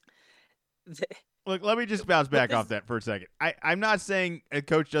 look, let me just bounce back off that for a second. I'm not saying a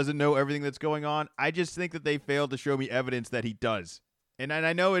coach doesn't know everything that's going on. I just think that they failed to show me evidence that he does. And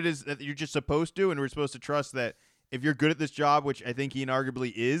I know it is that you're just supposed to, and we're supposed to trust that if you're good at this job, which I think he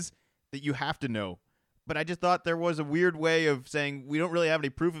inarguably is, that you have to know. But I just thought there was a weird way of saying we don't really have any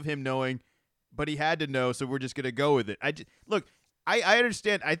proof of him knowing, but he had to know, so we're just going to go with it. I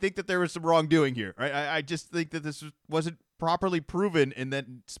understand. I think that there was some wrongdoing here. Right? I just think that this wasn't properly proven and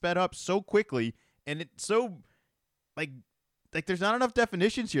then sped up so quickly, and it's so like there's not enough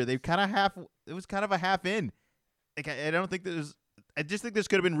definitions here. It was kind of a half in. Like I don't think there's. I just think this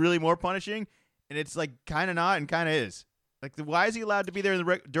could have been really more punishing, and it's like kind of not and kind of is. Like, why is he allowed to be there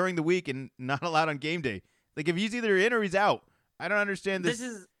during the week and not allowed on game day? Like, if he's either in or he's out, I don't understand this.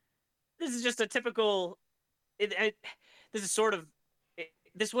 This is just a typical. This is sort of.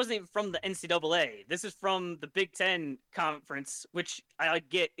 This wasn't even from the NCAA. This is from the Big Ten Conference, which I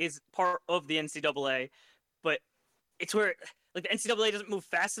get is part of the NCAA, but it's where like the NCAA doesn't move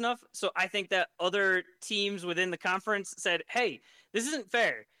fast enough. So I think that other teams within the conference said, hey, this isn't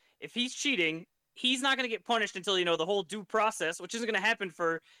fair. If he's cheating, he's not going to get punished until, the whole due process, which isn't going to happen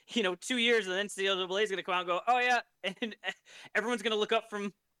for, 2 years. And then NCAA is going to come out and go, oh, yeah. And everyone's going to look up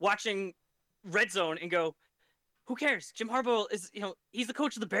from watching Red Zone and go, who cares? Jim Harbaugh is, he's the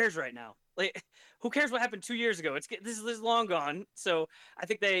coach of the Bears right now. Like, who cares what happened 2 years ago? This is long gone. So I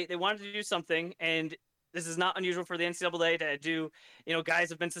think they wanted to do something, and this is not unusual for the NCAA to do. Guys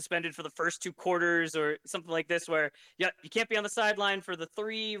have been suspended for the first 2 quarters or something like this, where you can't be on the sideline for the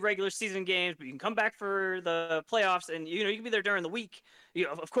 3 regular season games, but you can come back for the playoffs, and you can be there during the week.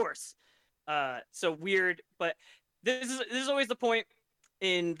 Of course. So weird, but this is always the point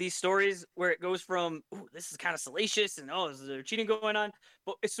in these stories where it goes from, ooh, this is kind of salacious and is there cheating going on?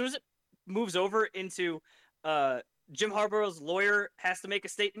 But as soon as it moves over into Jim Harbaugh's lawyer has to make a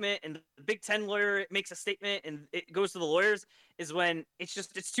statement and the Big Ten lawyer makes a statement and it goes to the lawyers, is when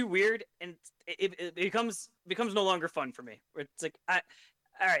it's too weird and it becomes no longer fun for me. Where it's like, all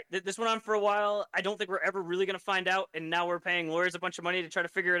right, this went on for a while. I don't think we're ever really going to find out. And now we're paying lawyers a bunch of money to try to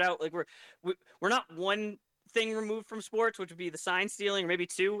figure it out. Like we're not one thing removed from sports, which would be the sign stealing, or maybe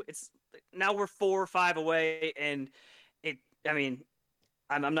 2. It's now we're 4 or 5 away, and I'm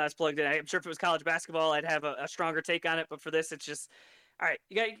not as plugged in. I'm sure if it was college basketball, I'd have a stronger take on it. But for this, it's just, all right,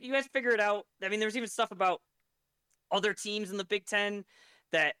 you guys figure it out. I mean, there's even stuff about other teams in the Big Ten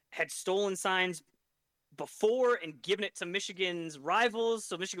that had stolen signs before and given it to Michigan's rivals.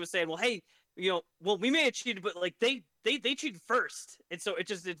 So Michigan was saying, well, hey, we may have cheated, but like they cheated first. And so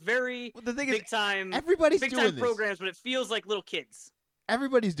it's very big time. Everybody's big doing time programs, but it feels like little kids.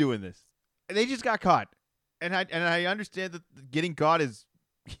 Everybody's doing this. They just got caught. And I understand that getting caught is,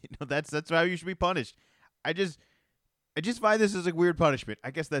 that's how you should be punished. I just find this as a weird punishment.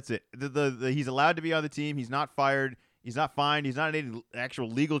 I guess that's it. He's allowed to be on the team. He's not fired. He's not fined. He's not in any actual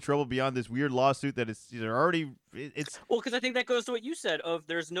legal trouble beyond this weird lawsuit that is already. It's well, because I think that goes to what you said of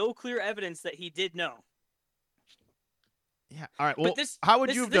there's no clear evidence that he did know. Yeah. All right. Well, how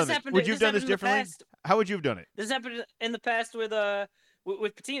would you have done it? Would you have done this differently? How would you have done it? This happened in the past with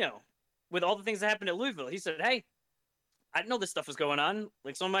Patino, with all the things that happened at Louisville. He said, "Hey, I didn't know this stuff was going on.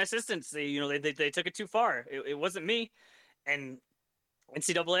 Like some of my assistants, they took it too far. It wasn't me." And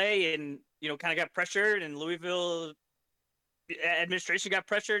NCAA and kind of got pressured, and Louisville administration got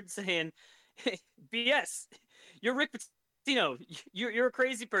pressured, saying, "BS, you're Rick Pitino. You're a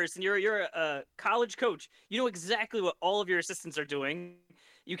crazy person. You're a college coach. You know exactly what all of your assistants are doing.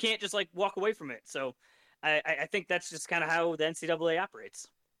 You can't just like walk away from it." So, I think that's just kind of how the NCAA operates.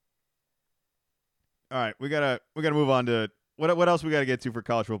 All right, we gotta move on to what else we gotta get to for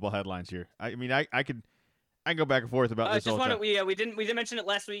college football headlines here. I mean, I can go back and forth about this all the time. We didn't mention it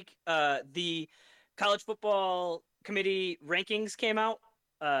last week. The college football committee rankings came out.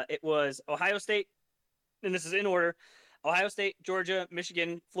 It was Ohio State, and this is in order: Ohio State, Georgia,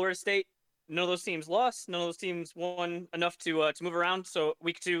 Michigan, Florida State. None of those teams lost. None of those teams won enough to move around. So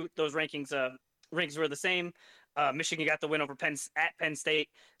week 2, those rankings were the same. Michigan got the win over Penn State,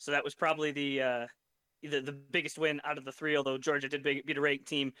 so that was probably the biggest win out of the 3. Although Georgia did beat a ranked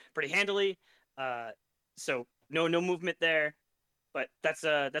team pretty handily. So no movement there, but that's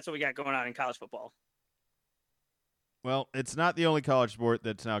what we got going on in college football. Well, it's not the only college sport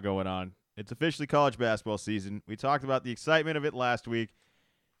that's now going on. It's officially college basketball season. We talked about the excitement of it last week.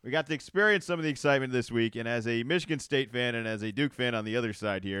 We got to experience some of the excitement this week, and as a Michigan State fan and as a Duke fan on the other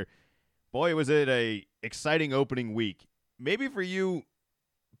side here, boy, was it a exciting opening week. Maybe for you,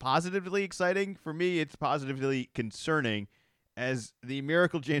 positively exciting. For me, it's positively concerning as the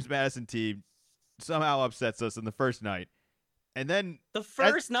Miracle James Madison team somehow upsets us in the first night. And then the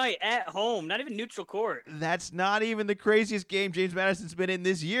first night at home, not even neutral court. That's not even the craziest game James Madison's been in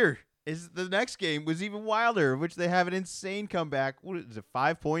this year. The next game was even wilder, which they have an insane comeback. What is it,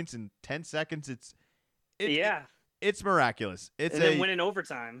 5 points in 10 seconds? It's miraculous. Then win in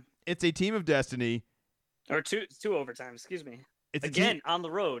overtime. It's a team of destiny. Or two overtime, excuse me. It's again on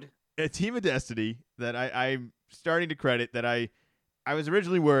the road. A team of destiny that I'm starting to credit. That I was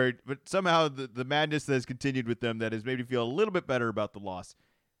originally worried, but somehow the madness that has continued with them that has made me feel a little bit better about the loss.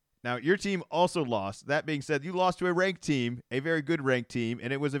 Now, your team also lost. That being said, you lost to a ranked team, a very good ranked team,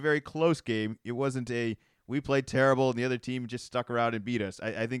 and it was a very close game. It wasn't we played terrible and the other team just stuck around and beat us.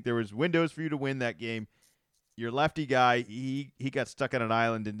 I think there was windows for you to win that game. Your lefty guy, he got stuck on an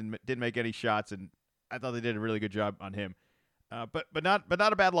island and didn't make any shots, and I thought they did a really good job on him. But not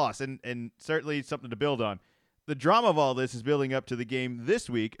a bad loss, and certainly something to build on. The drama of all this is building up to the game this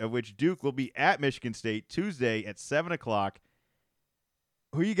week, of which Duke will be at Michigan State Tuesday at 7 o'clock.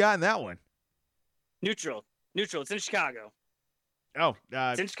 Who you got in that one? Neutral. It's in Chicago. Oh,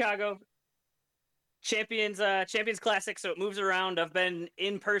 It's in Chicago. Champions Classic, so it moves around. I've been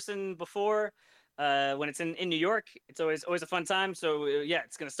in person before. When it's in New York, it's always a fun time. So yeah,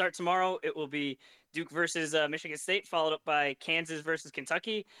 it's gonna start tomorrow. It will be Duke versus Michigan State, followed up by Kansas versus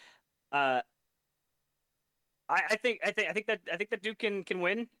Kentucky. Uh, I think that Duke can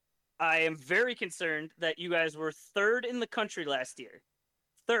win. I am very concerned that you guys were third in the country last year,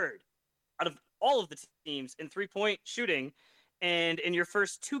 third out of all of the teams in 3-point shooting, and in your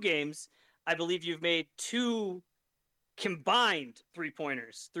first two games, I believe you've made two combined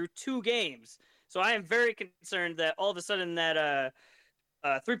 3-pointers through two games. So I am very concerned that all of a sudden that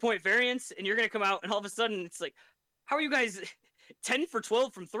 3-point variance, and you're going to come out and all of a sudden it's like, how are you guys 10 for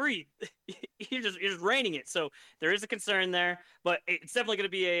 12 from three? you're just raining it. So there is a concern there, but it's definitely going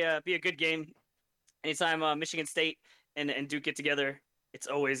to be a good game. Anytime Michigan State and Duke get together, it's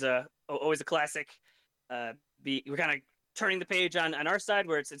always a classic. We're kind of turning the page on our side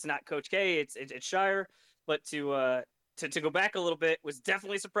where it's not Coach K, it's Shire, but to go back a little bit, was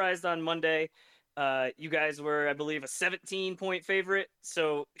definitely surprised on Monday. You guys were, I believe, a 17-point favorite.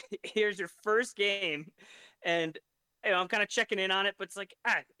 So here's your first game, and I'm kind of checking in on it, but it's like,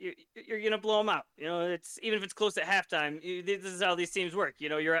 you're gonna blow them out. It's even if it's close at halftime. This is how these teams work.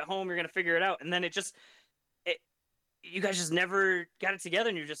 You're at home, you're gonna figure it out, and then you guys just never got it together,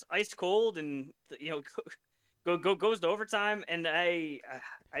 and you're just ice cold, and goes to overtime, and I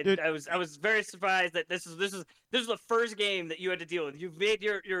was very surprised that this is the first game that you had to deal with. You've made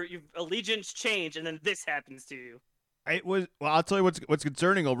your allegiance change, and then this happens to you. I'll tell you what's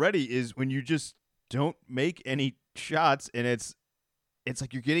concerning already is when you just don't make any shots, and it's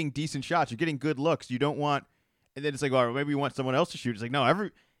like you're getting decent shots, you're getting good looks. You don't want, and then it's like, well, maybe you want someone else to shoot. It's like, no,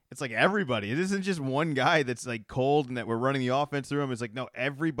 it's like everybody. It isn't just one guy that's like cold and that we're running the offense through him. It's like, no,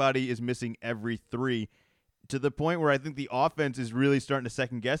 everybody is missing every three, to the point where I think the offense is really starting to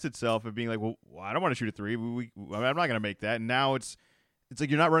second guess itself and being like, well, I don't want to shoot a three. I'm not going to make that. And now it's like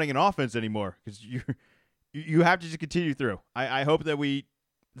you're not running an offense anymore because you have to just continue through. I hope that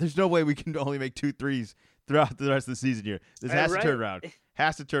there's no way we can only make 2 threes throughout the rest of the season here. This has to turn around.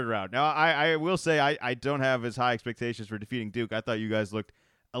 Has to turn around. Now, I will say I don't have as high expectations for defeating Duke. I thought you guys looked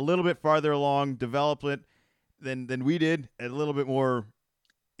a little bit farther along development than we did, a little bit more.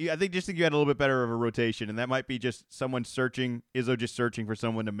 I think you had a little bit better of a rotation, and that might be just someone searching, Izzo just searching for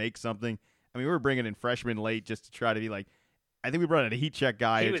someone to make something. I mean, we were bringing in freshmen late just to try to be like, I think we brought in a heat check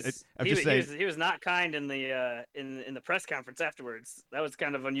guy. He was not kind in the press conference afterwards. That was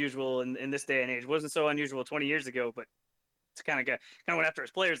kind of unusual in this day and age. It wasn't so unusual 20 years ago, but it's kind of went after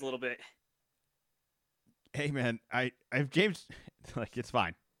his players a little bit. Hey man, I've James, like, it's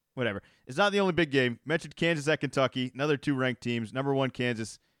fine, whatever. It's not the only big game. Mentioned Kansas at Kentucky, another 2 ranked teams. Number 1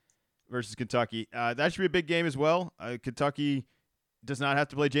 Kansas versus Kentucky. That should be a big game as well. Kentucky does not have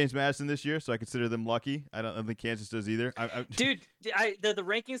to play James Madison this year, so I consider them lucky. I don't think Kansas does either. Dude, the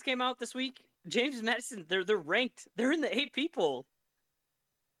rankings came out this week. James Madison, they're ranked. They're in the 8 people.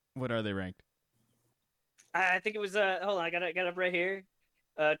 What are they ranked? I think it was hold on, I got it up right here.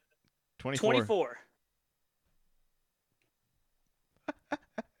 24.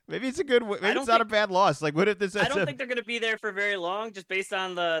 Maybe it's a good. Maybe it's not a bad loss. Like, what if this? I don't think they're going to be there for very long, just based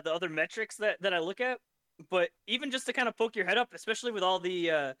on the other metrics that I look at. But even just to kind of poke your head up, especially with all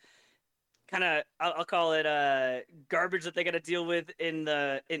the kind of I'll call it garbage that they got to deal with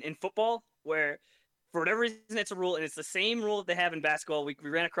in football, where for whatever reason it's a rule, and it's the same rule that they have in basketball. We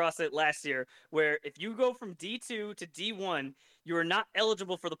ran across it last year, where if you go from D2 to D1, you are not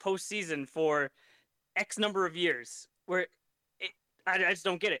eligible for the postseason for X number of years. Where I just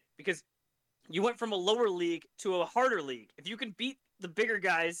don't get it, because you went from a lower league to a harder league. If you can beat the bigger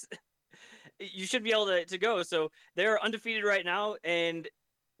guys, you should be able to go. So they're undefeated right now and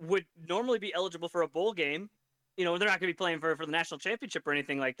would normally be eligible for a bowl game. They're not going to be playing for the national championship or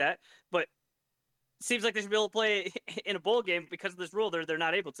anything like that. But it seems like they should be able to play in a bowl game. Because of this rule, they're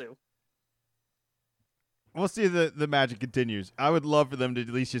not able to. We'll see if the magic continues. I would love for them to at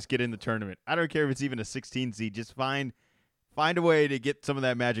least just get in the tournament. I don't care if it's even a 16 seed. Just find a way to get some of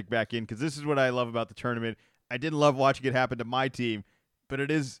that magic back in, because this is what I love about the tournament. I didn't love watching it happen to my team, but it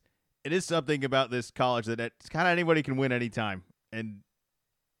is something about this college that it's kind of anybody can win anytime, and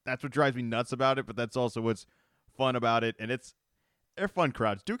that's what drives me nuts about it. But that's also what's fun about it, and they're fun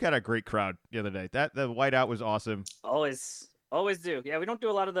crowds. Duke had a great crowd the other day. The whiteout was awesome. Always do. Yeah, we don't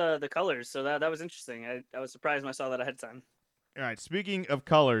do a lot of the colors, so that was interesting. I was surprised when I saw that ahead of time. All right, speaking of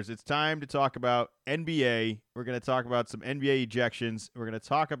colors, it's time to talk about NBA. We're going to talk about some NBA ejections. We're going to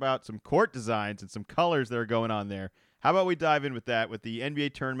talk about some court designs and some colors that are going on there. How about we dive in with that, with the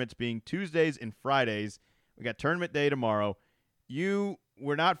NBA tournaments being Tuesdays and Fridays. We got tournament day tomorrow. you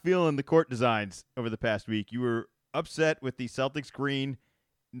were not feeling the court designs over the past week. You were upset with the Celtics green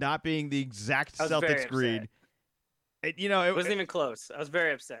not being the exact I was very Celtics green. upset. It It wasn't even close. I was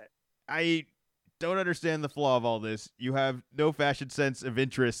very upset. I don't understand the flaw of all this. You have no fashion sense of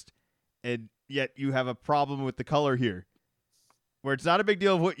interest, and yet you have a problem with the color here, where it's not a big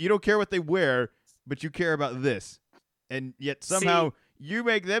deal of what you don't care what they wear, but you care about this, and yet somehow you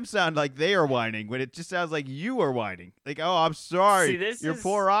make them sound like they are whining when it just sounds like you are whining. Like, oh, I'm sorry, your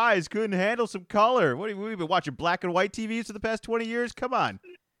poor eyes couldn't handle some color. What have we been watching black and white TVs for the past 20 years? Come on.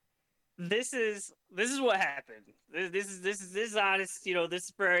 This is what happened. This is honest. This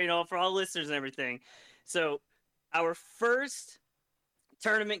is for all listeners and everything. So, our first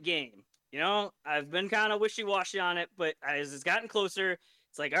tournament game. I've been kind of wishy-washy on it, but as it's gotten closer,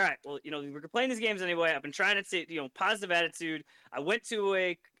 it's like, all right, well, we're playing these games anyway. I've been trying to say, positive attitude. I went to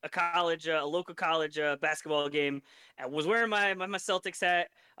a college, a local college basketball game. I was wearing my Celtics hat.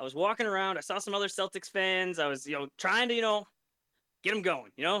 I was walking around. I saw some other Celtics fans. I was, trying to, get them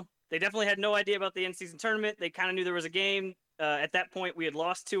going. They definitely had no idea about the in-season tournament. They kind of knew there was a game. At that point, we had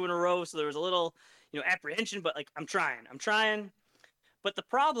lost 2 in a row, so there was a little, apprehension. But like, I'm trying. But the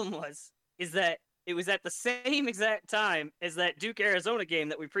problem is that it was at the same exact time as that Duke-Arizona game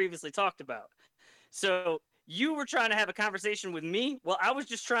that we previously talked about. So you were trying to have a conversation with me. Well, I was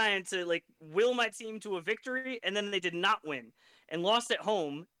just trying to will my team to a victory, and then they did not win and lost at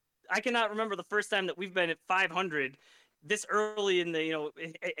home. I cannot remember the first time that we've been at 500 this early in the,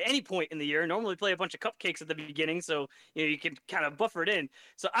 at any point in the year. Normally play a bunch of cupcakes at the beginning, so you can kind of buffer it in.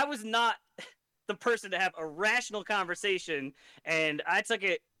 So I was not the person to have a rational conversation, and I took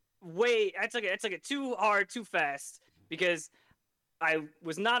it too hard, too fast, because I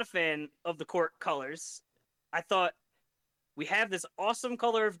was not a fan of the court colors. I thought we have this awesome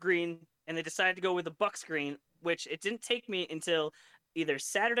color of green, and they decided to go with the Bucks green, which it didn't take me until either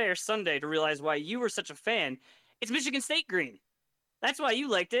Saturday or Sunday to realize why you were such a fan. It's Michigan State green. That's why you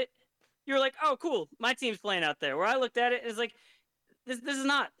liked it. You were like, oh, cool, my team's playing out there. Where I looked at it, it's like, this is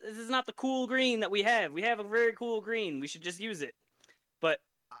not the cool green that we have. We have a very cool green. We should just use it. But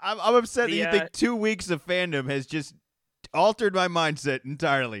I'm upset that you think 2 weeks of fandom has just altered my mindset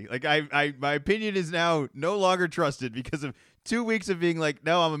entirely. Like, my opinion is now no longer trusted because of 2 weeks of being like,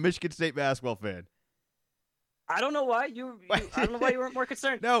 no, I'm a Michigan State basketball fan. I don't know why you weren't more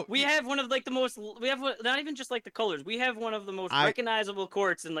concerned. No, we have one of the most. We have not even just the colors. We have one of the most recognizable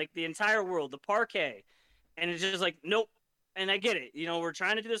courts in the entire world, the parquet, and it's just nope. And I get it. We're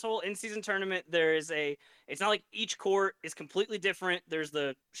trying to do this whole in-season tournament. It's not like each court is completely different. There's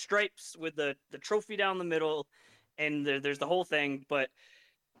the stripes with the trophy down the middle, and there's the whole thing. But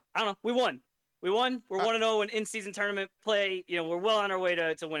I don't know. We won. We're 1-0 in in-season tournament play. We're well on our way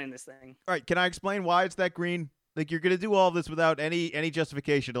to winning this thing. All right. Can I explain why it's that green? You're going to do all this without any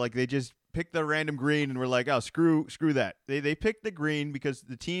justification. They just picked the random green and we're like, oh, screw that. They picked the green because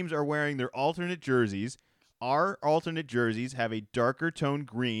the teams are wearing their alternate jerseys. Our alternate jerseys have a darker tone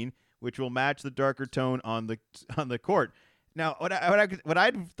green, which will match the darker tone on the court. Now, what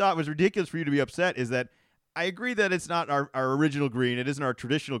I thought was ridiculous for you to be upset is that I agree that it's not our original green. It isn't our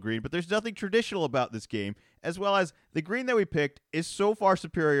traditional green, but there's nothing traditional about this game, as well as the green that we picked is so far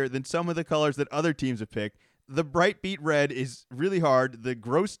superior than some of the colors that other teams have picked. The bright beet red is really hard. The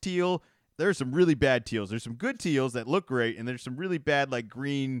gross teal, there's some really bad teals. There's some good teals that look great, and there's some really bad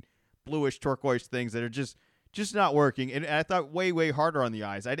green, bluish, turquoise things that are just not working. And I thought way harder on the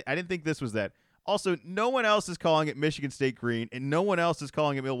eyes. I didn't think this was that. Also, no one else is calling it Michigan State green, and no one else is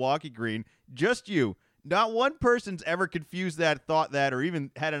calling it Milwaukee green. Just you. Not one person's ever confused that, thought that, or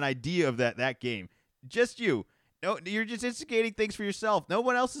even had an idea of that game. Just you. No, you're just instigating things for yourself. No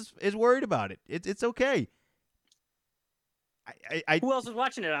one else is worried about it. It's okay. Who else was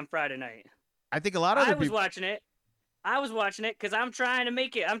watching it on Friday night? I think a lot of other people. I was watching it because I'm trying to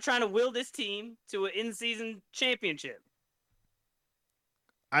make it. I'm trying to will this team to an in-season championship.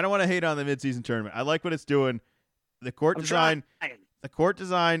 I don't want to hate on the mid-season tournament. I like what it's doing. The court design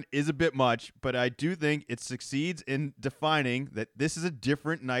is a bit much, but I do think it succeeds in defining that this is a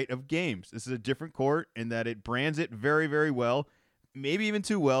different night of games. This is a different court, and that it brands it very, very well, maybe even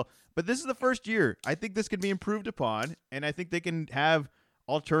too well. But this is the first year. I think this can be improved upon, and I think they can have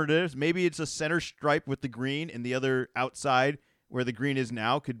alternatives. Maybe it's a center stripe with the green, and the other outside where the green is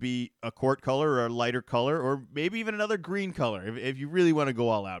now could be a court color or a lighter color, or maybe even another green color if you really want to go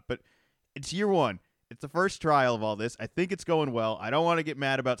all out. But it's year one. It's the first trial of all this. I think it's going well. I don't want to get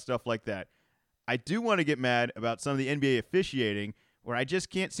mad about stuff like that. I do want to get mad about some of the NBA officiating, where I just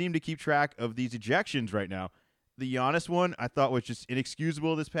can't seem to keep track of these ejections right now. The Giannis one I thought was just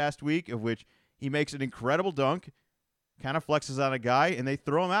inexcusable this past week, of which he makes an incredible dunk, kind of flexes on a guy, and they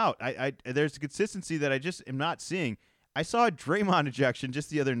throw him out. There's a consistency that I just am not seeing. I saw a Draymond ejection just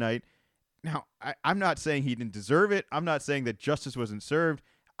the other night. Now, I'm not saying he didn't deserve it. I'm not saying that justice wasn't served.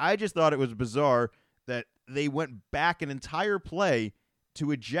 I just thought it was bizarre that they went back an entire play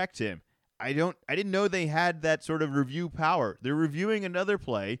to eject him. I didn't know they had that sort of review power. They're reviewing another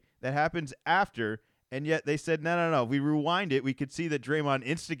play that happens after, and yet they said, no. We rewind it. We could see that Draymond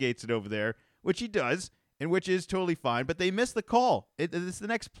instigates it over there, which he does, and which is totally fine. But they missed the call. It's the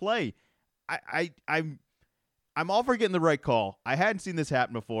next play. I'm all for getting the right call. I hadn't seen this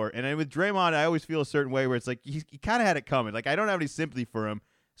happen before, and with Draymond, I always feel a certain way where it's like he kind of had it coming. Like I don't have any sympathy for him.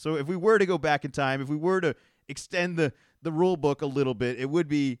 So if we were to go back in time, if we were to extend the rule book a little bit, it would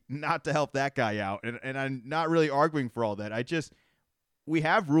be not to help that guy out. And I'm not really arguing for all that. We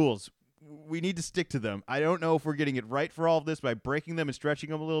have rules. We need to stick to them. I don't know if we're getting it right for all of this by breaking them and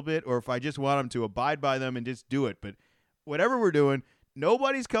stretching them a little bit, or if I just want them to abide by them and just do it. But whatever we're doing,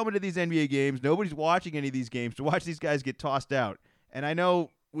 nobody's coming to these NBA games. Nobody's watching any of these games to watch these guys get tossed out. And I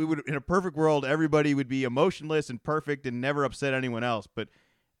know we would, in a perfect world, everybody would be emotionless and perfect and never upset anyone else. But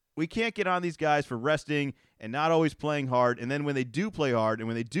we can't get on these guys for resting and not always playing hard. And then when they do play hard and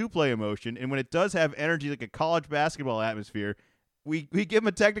when they do play emotion and when it does have energy like a college basketball atmosphere, we give them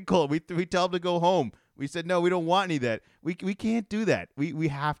a technical. We tell them to go home. We said, no, we don't want any of that. We can't do that. We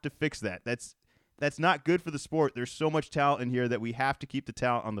have to fix that. That's not good for the sport. There's so much talent in here that we have to keep the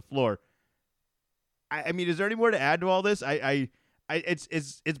talent on the floor. I mean, is there any more to add to all this?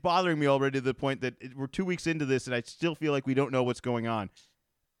 It's bothering me already to the point that we're 2 weeks into this and I still feel like we don't know what's going on.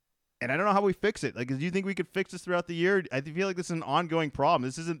 And I don't know how we fix it. Like, do you think we could fix this throughout the year? I feel like this is an ongoing problem.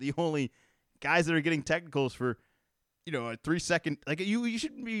 This isn't the only guys that are getting technicals for, a 3 second. Like, you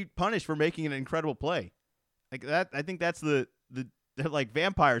shouldn't be punished for making an incredible play. Like that. I think that's they're like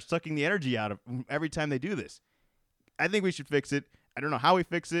vampires sucking the energy out of every time they do this. I think we should fix it. I don't know how we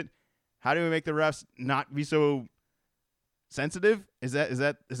fix it. How do we make the refs not be so sensitive? Is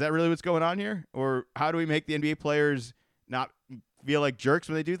that really what's going on here? Or how do we make the NBA players not feel like jerks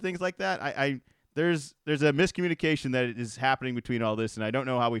when they do things like that? There's a miscommunication that is happening between all this, and I don't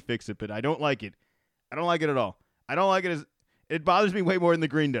know how we fix it, but I don't like it. I don't like it at all. I don't like it it bothers me way more than the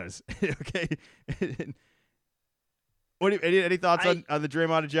green does. Okay. Any thoughts on the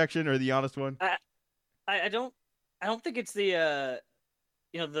Draymond ejection or the honest one? I don't think it's the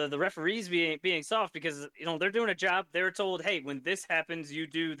the referees being soft, because they're doing a job. They were told, hey, when this happens, you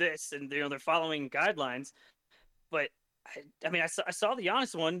do this, and they're following guidelines. But I mean, I saw the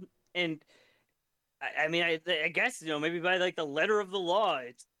honest one, and I guess maybe by like the letter of the law,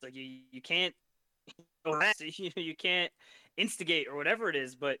 it's like you can't you can't instigate or whatever it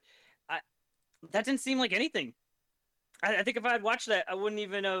is. But that didn't seem like anything. I think if I had watched that, I wouldn't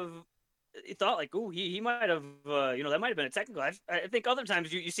even have thought like, oh, he might have, that might have been a technical. I think other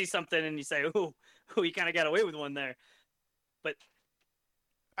times you see something and you say, oh, he kind of got away with one there. But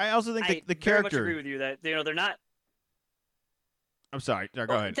I also think the character. I very much agree with you that they're not. I'm sorry. No,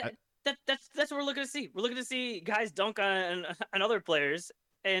 go ahead. That's what we're looking to see. We're looking to see guys dunk on other players,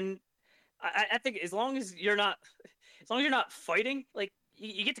 and I think as long as you're not fighting, like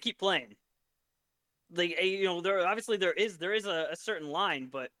you get to keep playing. Like there obviously there is a certain line,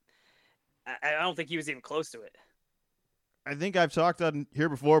 but I don't think he was even close to it. I think I've talked on here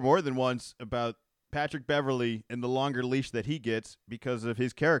before more than once about Patrick Beverley and the longer leash that he gets because of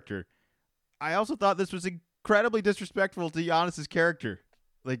his character. I also thought this was incredibly disrespectful to Giannis's character.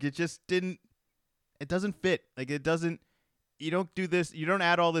 Like it doesn't fit. Like it doesn't. You don't do this. You don't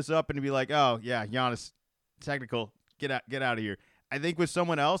add all this up and be like, oh yeah, Giannis, technical. Get out of here. I think with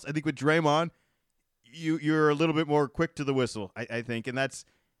someone else, I think with Draymond, you're a little bit more quick to the whistle. I think, and that's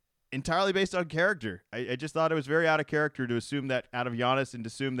entirely based on character. I just thought it was very out of character to assume that out of Giannis and to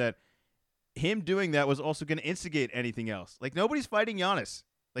assume that him doing that was also going to instigate anything else. Like nobody's fighting Giannis.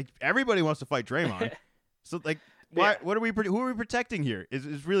 Like everybody wants to fight Draymond. So like, why? Yeah. Who are we protecting here?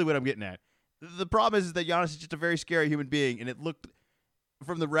 Is really what I'm getting at. The problem is that Giannis is just a very scary human being, and it looked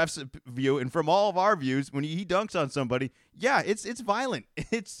from the refs' view and from all of our views when he dunks on somebody. Yeah, it's violent.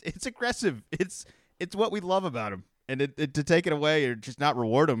 It's aggressive. It's what we love about him, and to take it away or just not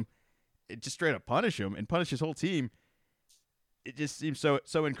reward him, it just straight up punish him and punish his whole team. It just seems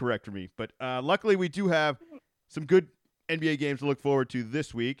so incorrect for me. But luckily, we do have some good NBA games to look forward to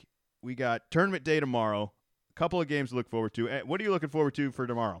this week. We got tournament day tomorrow. A couple of games to look forward to. What are you looking forward to for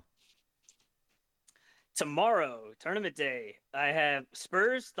tomorrow? Tomorrow, tournament day, I have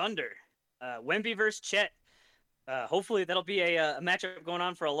Spurs Thunder, Wemby versus Chet. Hopefully that'll be a matchup going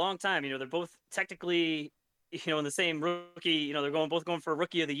on for a long time. They're both technically, in the same rookie. They're both going for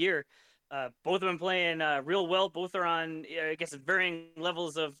Rookie of the Year. Both have been playing real well. Both are on, I guess, varying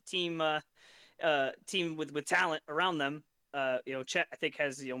levels of team with talent around them. Chet I think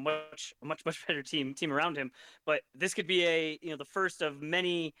has much better team around him. But this could be the first of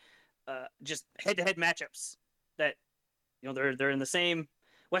many just head-to-head matchups that they're in the same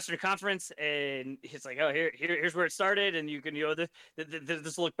Western Conference, and it's like, oh, here's where it started, and you can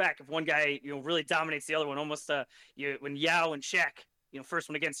this look back if one guy really dominates the other one, almost when Yao and Shaq first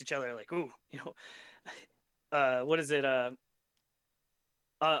went against each other, like, ooh, what is it,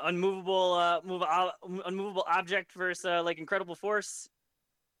 unmovable object versus like incredible force.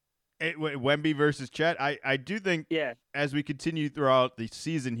 Wemby versus Chet. I do think as we continue throughout the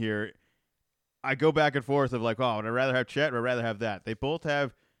season here, I go back and forth of like, oh, would I rather have Chet or I'd rather have that? They both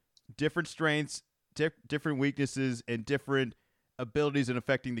have different strengths, different weaknesses, and different abilities in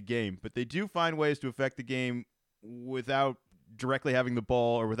affecting the game. But they do find ways to affect the game without directly having the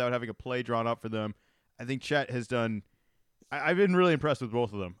ball or without having a play drawn up for them. I think Chet has done – I've been really impressed with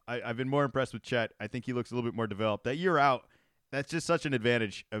both of them. I've been more impressed with Chet. I think he looks a little bit more developed. That year out, that's just such an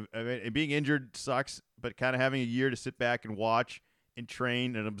advantage. Being injured sucks, but kind of having a year to sit back and watch and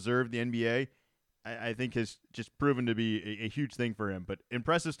train and observe the NBA – I think has just proven to be a huge thing for him. But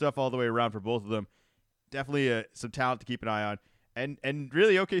impressive stuff all the way around for both of them. Definitely some talent to keep an eye on. And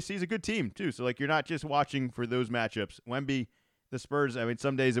really, OKC is a good team, too. So, like, you're not just watching for those matchups. Wemby, the Spurs, I mean,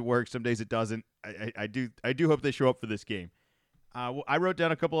 some days it works, some days it doesn't. I do hope they show up for this game. I wrote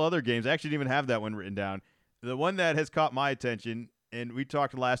down a couple other games. I actually didn't even have that one written down. The one that has caught my attention, and we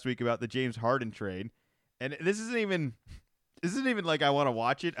talked last week about the James Harden trade. And this isn't even like I want to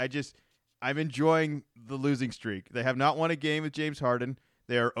watch it. I'm enjoying the losing streak. They have not won a game with James Harden.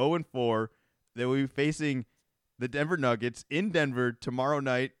 They are 0-4. They will be facing the Denver Nuggets in Denver tomorrow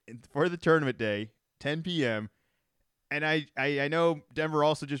night for the tournament day, 10 p.m. And I know Denver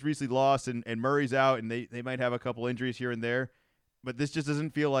also just recently lost, and Murray's out, and they might have a couple injuries here and there. But this just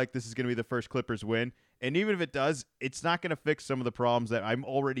doesn't feel like this is going to be the first Clippers win. And even if it does, it's not going to fix some of the problems that I'm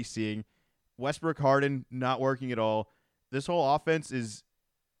already seeing. Westbrook, Harden, not working at all. This whole offense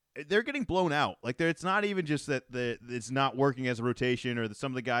they're getting blown out. Like, it's not even just that it's not working as a rotation or that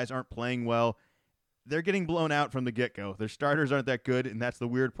some of the guys aren't playing well. They're getting blown out from the get-go. Their starters aren't that good, and that's the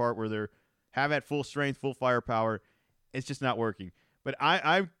weird part where they're have at full strength, full firepower. It's just not working. But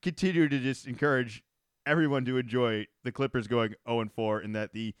I continue to just encourage everyone to enjoy the Clippers going 0-4 and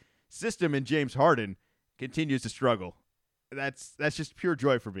that the system in James Harden continues to struggle. That's just pure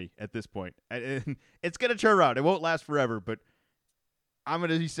joy for me at this point. And it's going to turn around. It won't last forever, but I'm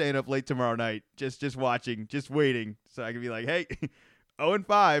going to be staying up late tomorrow night, just watching, just waiting, so I can be like, hey,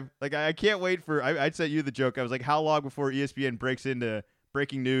 0-5. Like, I can't wait for – I'd sent you the joke. I was like, how long before ESPN breaks into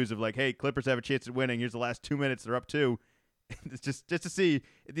breaking news of like, hey, Clippers have a chance at winning. Here's the last 2 minutes. They're up 2. It's just to see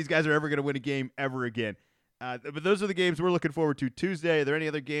if these guys are ever going to win a game ever again. But those are the games we're looking forward to Tuesday. Are there any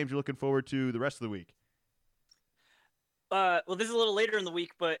other games you're looking forward to the rest of the week? Well, this is a little later in the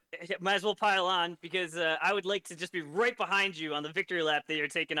week, but might as well pile on because I would like to just be right behind you on the victory lap that you're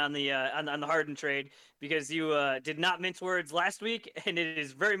taking on the Harden trade, because you did not mince words last week, and it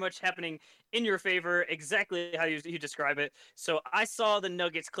is very much happening in your favor, exactly how you describe it. So I saw the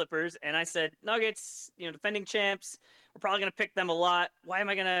Nuggets Clippers, and I said, Nuggets, defending champs, we're probably gonna pick them a lot. Why am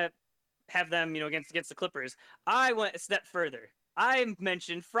I gonna have them, against the Clippers? I went a step further. I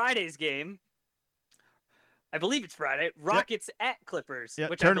mentioned Friday's game. I believe it's Friday. Rockets at Clippers,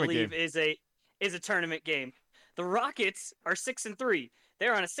 which I believe is a tournament game. The Rockets are 6-3.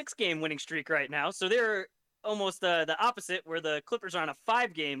 They're on a 6-game winning streak right now, so they're almost the opposite, where the Clippers are on a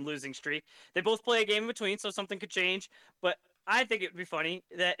 5-game losing streak. They both play a game in between, so something could change. But I think it would be funny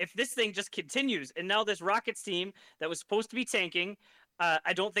that if this thing just continues, and now this Rockets team that was supposed to be tanking,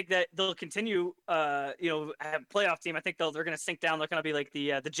 I don't think that they'll continue, have a playoff team. I think they're going to sink down. They're going to be like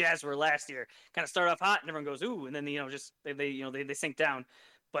the Jazz were last year, kind of start off hot and everyone goes ooh, and then they sink down.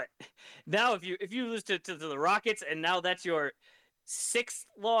 But now if you lose to the Rockets, and now that's your 6th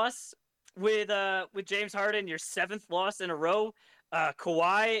loss with James Harden, your 7th loss in a row.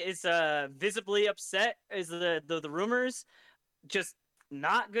 Kawhi is visibly upset. Is the rumors, just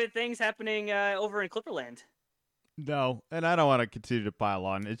not good things happening over in Clipperland. No, and I don't want to continue to pile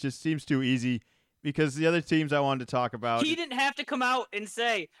on. It just seems too easy because the other teams I wanted to talk about. He didn't have to come out and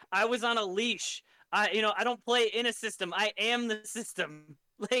say, I was on a leash. I don't play in a system. I am the system.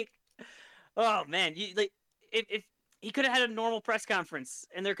 Like, oh man, if he could have had a normal press conference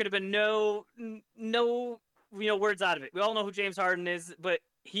and there could have been no words out of it. We all know who James Harden is, but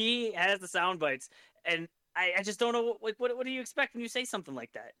he has the sound bites, and I just don't know what do you expect when you say something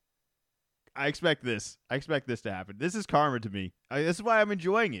like that? I expect this. I expect this to happen. This is karma to me. This is why I'm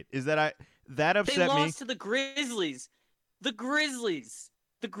enjoying it. Is that that upset me? They lost to the Grizzlies. The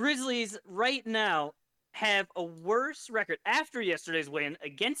Grizzlies right now have a worse record after yesterday's win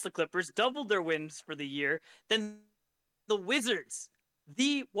against the Clippers, doubled their wins for the year, than the Wizards.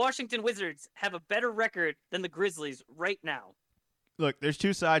 The Washington Wizards have a better record than the Grizzlies right now. Look, there's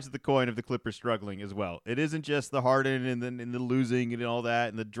two sides of the coin of the Clippers struggling as well. It isn't just the Harden and then the losing and all that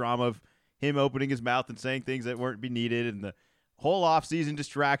and the drama of him opening his mouth and saying things that weren't be needed and the whole offseason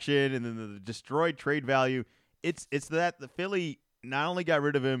distraction and then the destroyed trade value. It's that the Philly not only got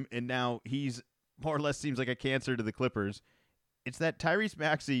rid of him and now he's more or less seems like a cancer to the Clippers. It's that Tyrese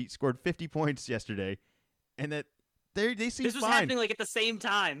Maxey scored 50 points yesterday and that they seem This was fine. happening like at the same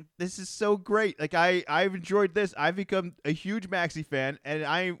time. This is so great. Like I've enjoyed this. I've become a huge Maxey fan, and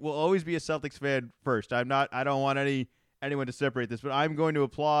I will always be a Celtics fan first. I don't want anyone to separate this, but I'm going to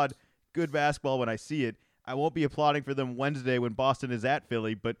applaud good basketball when I see it. I won't be applauding for them Wednesday when Boston is at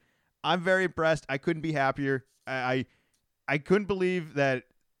Philly, but I'm very impressed. I couldn't be happier. I couldn't believe that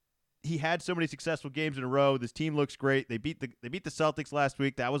he had so many successful games in a row. This team looks great. They beat the Celtics last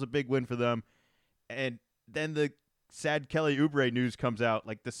week. That was a big win for them. And then the sad Kelly Oubre news comes out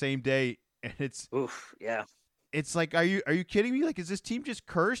like the same day, and it's like, are you kidding me? Like, is this team just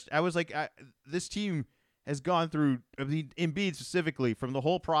cursed? I was like, this team has gone through, I mean, Embiid specifically, from the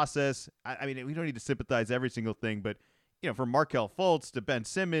whole process. I mean, we don't need to sympathize every single thing, but from Markelle Fultz to Ben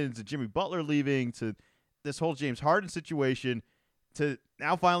Simmons to Jimmy Butler leaving to this whole James Harden situation to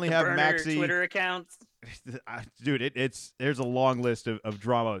now finally have Maxey Twitter accounts. Dude, there's a long list of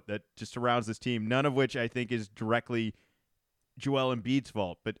drama that just surrounds this team, none of which I think is directly Joel Embiid's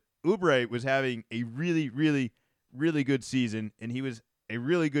fault. But Oubre was having a really, really, really good season, and he was a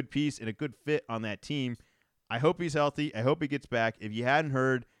really good piece and a good fit on that team. I hope he's healthy. I hope he gets back. If you hadn't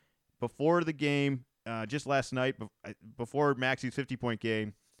heard, before the game, just last night, before Maxey's 50-point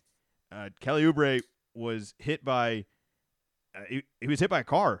game, Kelly Oubre was hit by he was hit by a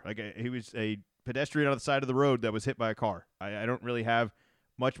car. He was a pedestrian on the side of the road that was hit by a car. I don't really have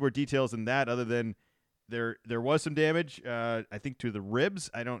much more details than that, other than there was some damage, I think, to the ribs.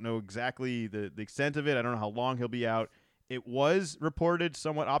 I don't know exactly the extent of it. I don't know how long he'll be out. It was reported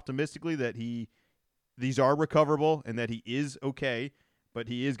somewhat optimistically that these are recoverable and that he is okay, but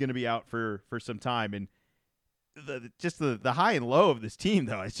he is going to be out for some time. And the high and low of this team,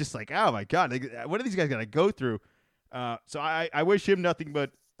 though, it's just like, oh my God, what are these guys going to go through? So I wish him nothing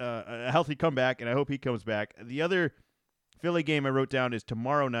but a healthy comeback, and I hope he comes back. The other Philly game I wrote down is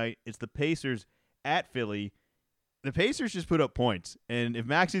tomorrow night. It's the Pacers at Philly. The Pacers just put up points, and if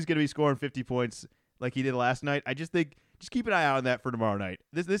Maxey's going to be scoring 50 points like he did last night, I just think just keep an eye out on that for tomorrow night.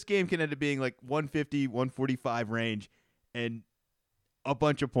 This game can end up being like 150, 145 range, and a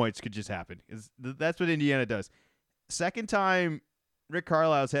bunch of points could just happen. That's what Indiana does. Second time Rick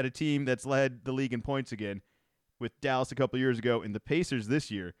Carlisle's had a team that's led the league in points again, with Dallas a couple years ago and the Pacers this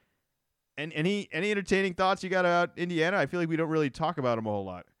year. And any entertaining thoughts you got about Indiana? I feel like we don't really talk about them a whole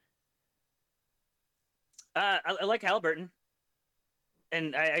lot. I like Halliburton,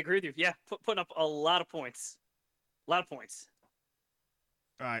 and I agree with you. Yeah, putting up a lot of points. A lot of points.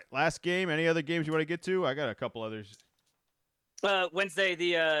 All right, last game. Any other games you want to get to? I got a couple others. Wednesday,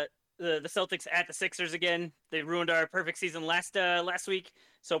 the Celtics at the Sixers again. They ruined our perfect season last week.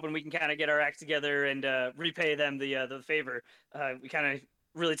 So hoping we can kind of get our act together and repay them the favor. We kind of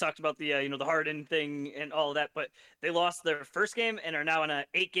really talked about the the Harden thing and all of that, but they lost their first game and are now on a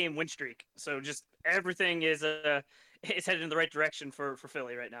 8-game win streak. So just everything is headed in the right direction for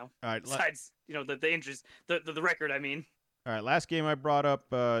Philly right now. All right. Besides the injuries, the record. I mean. All right. Last game I brought up.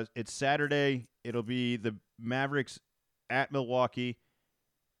 It's Saturday. It'll be the Mavericks at Milwaukee.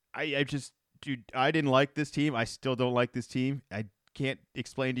 I didn't like this team. I still don't like this team. I can't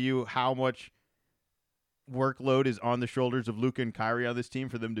explain to you how much workload is on the shoulders of Luka and Kyrie on this team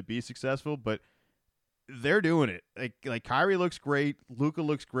for them to be successful, but they're doing it. Like Kyrie looks great. Luka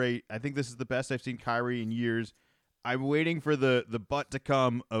looks great. I think this is the best I've seen Kyrie in years. I'm waiting for the butt to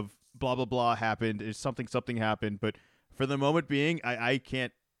come of blah, blah, blah happened. Is something happened. But for the moment being, I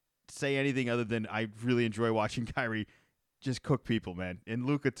can't say anything other than I really enjoy watching Kyrie just cook people, man. And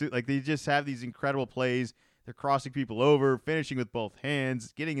Luka too. Like, they just have these incredible plays. They're crossing people over, finishing with both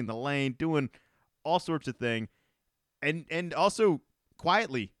hands, getting in the lane, doing all sorts of things. And also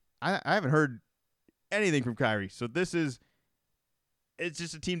quietly, I haven't heard anything from Kyrie. So it's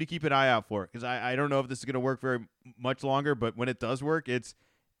just a team to keep an eye out for, because I don't know if this is going to work very much longer, but when it does work, it's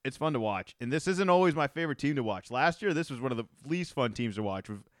fun to watch. And this isn't always my favorite team to watch. Last year, this was one of the least fun teams to watch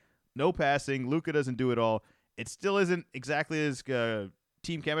with no passing. Luka doesn't do it all. It still isn't exactly as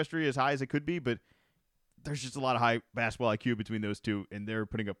team chemistry as high as it could be, but there's just a lot of high basketball IQ between those two, and they're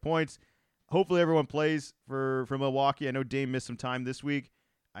putting up points. Hopefully everyone plays for Milwaukee. I know Dame missed some time this week.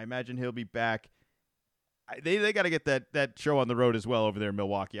 I imagine he'll be back. They got to get that show on the road as well over there in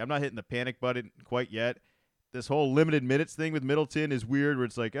Milwaukee. I'm not hitting the panic button quite yet. This whole limited minutes thing with Middleton is weird, where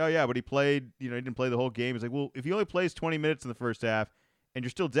it's like, oh, yeah, but he played, he didn't play the whole game. It's like, well, if he only plays 20 minutes in the first half and you're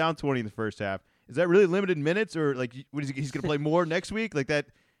still down 20 in the first half, is that really limited minutes? Or, like, what is he's going to play more next week? Like, that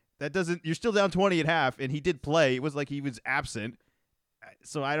doesn't – you're still down 20 at half, and he did play. It was like he was absent.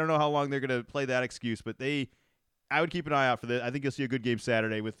 So I don't know how long they're going to play that excuse, but I would keep an eye out for that. I think you'll see a good game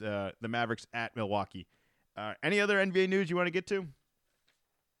Saturday with the Mavericks at Milwaukee. Any other NBA news you want to get to?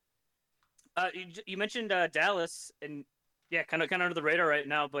 You mentioned Dallas, and yeah, kind of under the radar right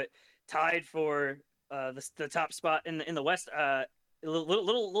now, but tied for the top spot in the West. A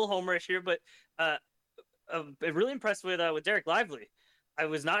little homerish here, but I'm really impressed with Derek Lively. I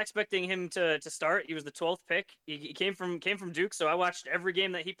was not expecting him to start. He was the 12th pick. He came from Duke, so I watched every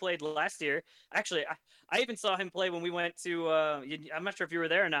game that he played last year. Actually, I even saw him play when we went to. I'm not sure if you were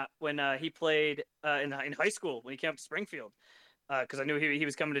there or not when he played in high school when he came up to Springfield, because I knew he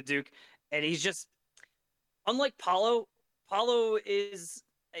was coming to Duke. And he's just unlike Paulo. Paulo is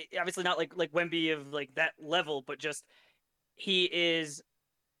obviously not like Wemby of like that level, but just he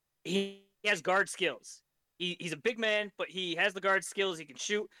has guard skills. He's a big man, but he has the guard skills. He can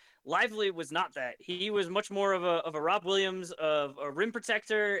shoot. Lively was not that. He was much more of a Rob Williams, of a rim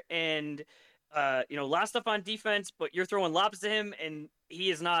protector, and a lot of stuff on defense. But you're throwing lobs to him, and he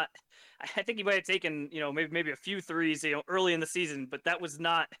is not. I think he might have taken maybe a few threes early in the season, but that was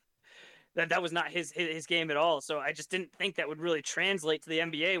not. That was not his game at all. So I just didn't think that would really translate to the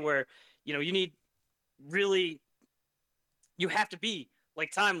NBA, where you have to be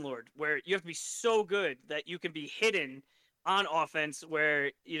like Time Lord, where you have to be so good that you can be hidden on offense,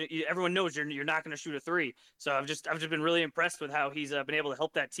 where everyone knows you're not going to shoot a three. So I've just been really impressed with how he's been able to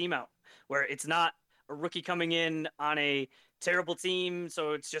help that team out, where it's not a rookie coming in on a terrible team.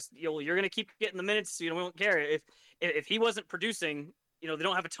 So it's just you're going to keep getting the minutes. We won't care if he wasn't producing. They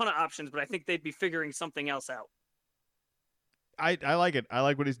don't have a ton of options, but I think they'd be figuring something else out. I like it. I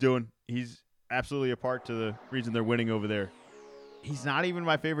like what he's doing. He's absolutely a part to the reason they're winning over there. He's not even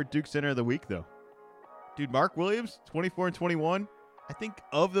my favorite Duke center of the week, though. Dude, Mark Williams, 24 and 21. I think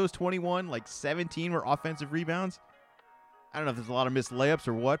of those 21, like 17 were offensive rebounds. I don't know if there's a lot of missed layups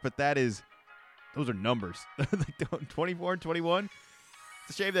or what, but those are numbers. 24 and 21.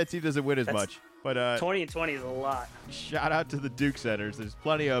 It's a shame that team doesn't win as much. But 20 and 20 is a lot. Shout out to the Duke centers. There's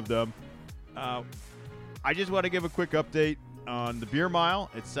plenty of them. I just want to give a quick update on the beer mile.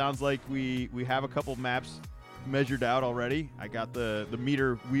 It sounds like we have a couple maps measured out already. I got the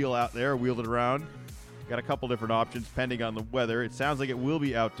meter wheel out there, wheeled it around. Got a couple different options pending on the weather. It sounds like it will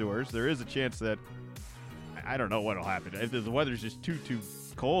be outdoors. There is a chance that I don't know what will happen. If the weather's just too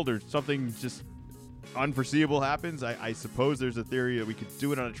cold or something just unforeseeable happens, I suppose there's a theory that we could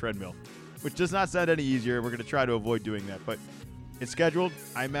do it on a treadmill, which does not sound any easier. We're going to try to avoid doing that, but it's scheduled.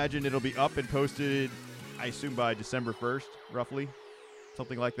 I imagine it'll be up and posted, I assume, by December 1st, roughly.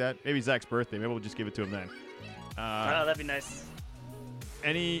 Something like that. Maybe Zach's birthday. Maybe we'll just give it to him then. That'd be nice.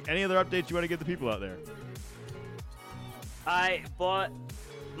 Any other updates you want to give the people out there? I bought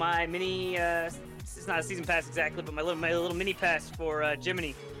my mini, it's not a season pass exactly, but my little mini pass for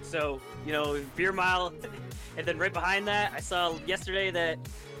Jiminy. So, beer mile. And then right behind that, I saw yesterday that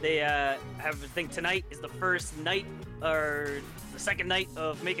they have, I think tonight is the first night or the second night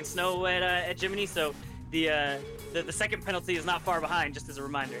of making snow at Jiminy. So the second penalty is not far behind, just as a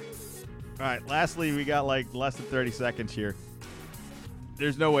reminder. All right. Lastly, we got like less than 30 seconds here.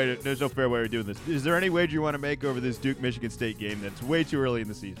 There's no fair way of doing this. Is there any wager you want to make over this Duke-Michigan State game that's way too early in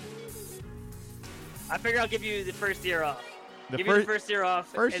the season? I figure I'll give you the first year off. Give you the first year off.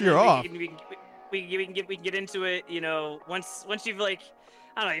 First year off. We can get into it. Once you've like,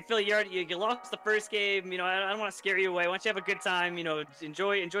 I don't know, you feel you lost the first game. I don't want to scare you away. Once you have a good time,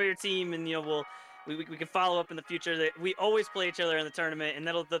 enjoy your team, and we can follow up in the future. We always play each other in the tournament, and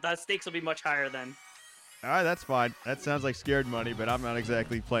the stakes will be much higher then. All right, that's fine. That sounds like scared money, but I'm not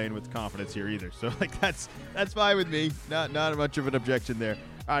exactly playing with confidence here either. So that's fine with me. Not much of an objection there.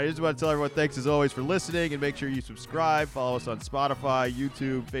 All right, I just want to tell everyone thanks as always for listening, and make sure you subscribe. Follow us on Spotify,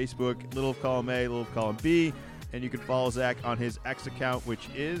 YouTube, Facebook, Little Column A, Little Column B, and you can follow Zach on his X account, which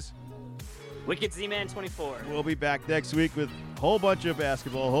is Wicked Z-Man 24. We'll be back next week with a whole bunch of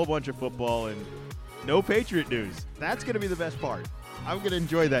basketball, a whole bunch of football, and no Patriot news. That's going to be the best part. I'm going to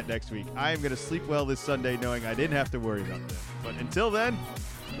enjoy that next week. I am going to sleep well this Sunday knowing I didn't have to worry about that. But until then,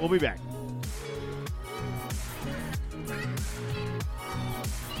 we'll be back.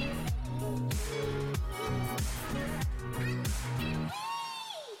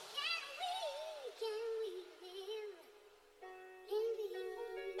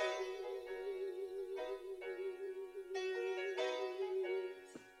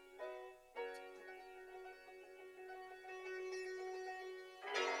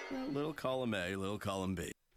 Little column A, little column B.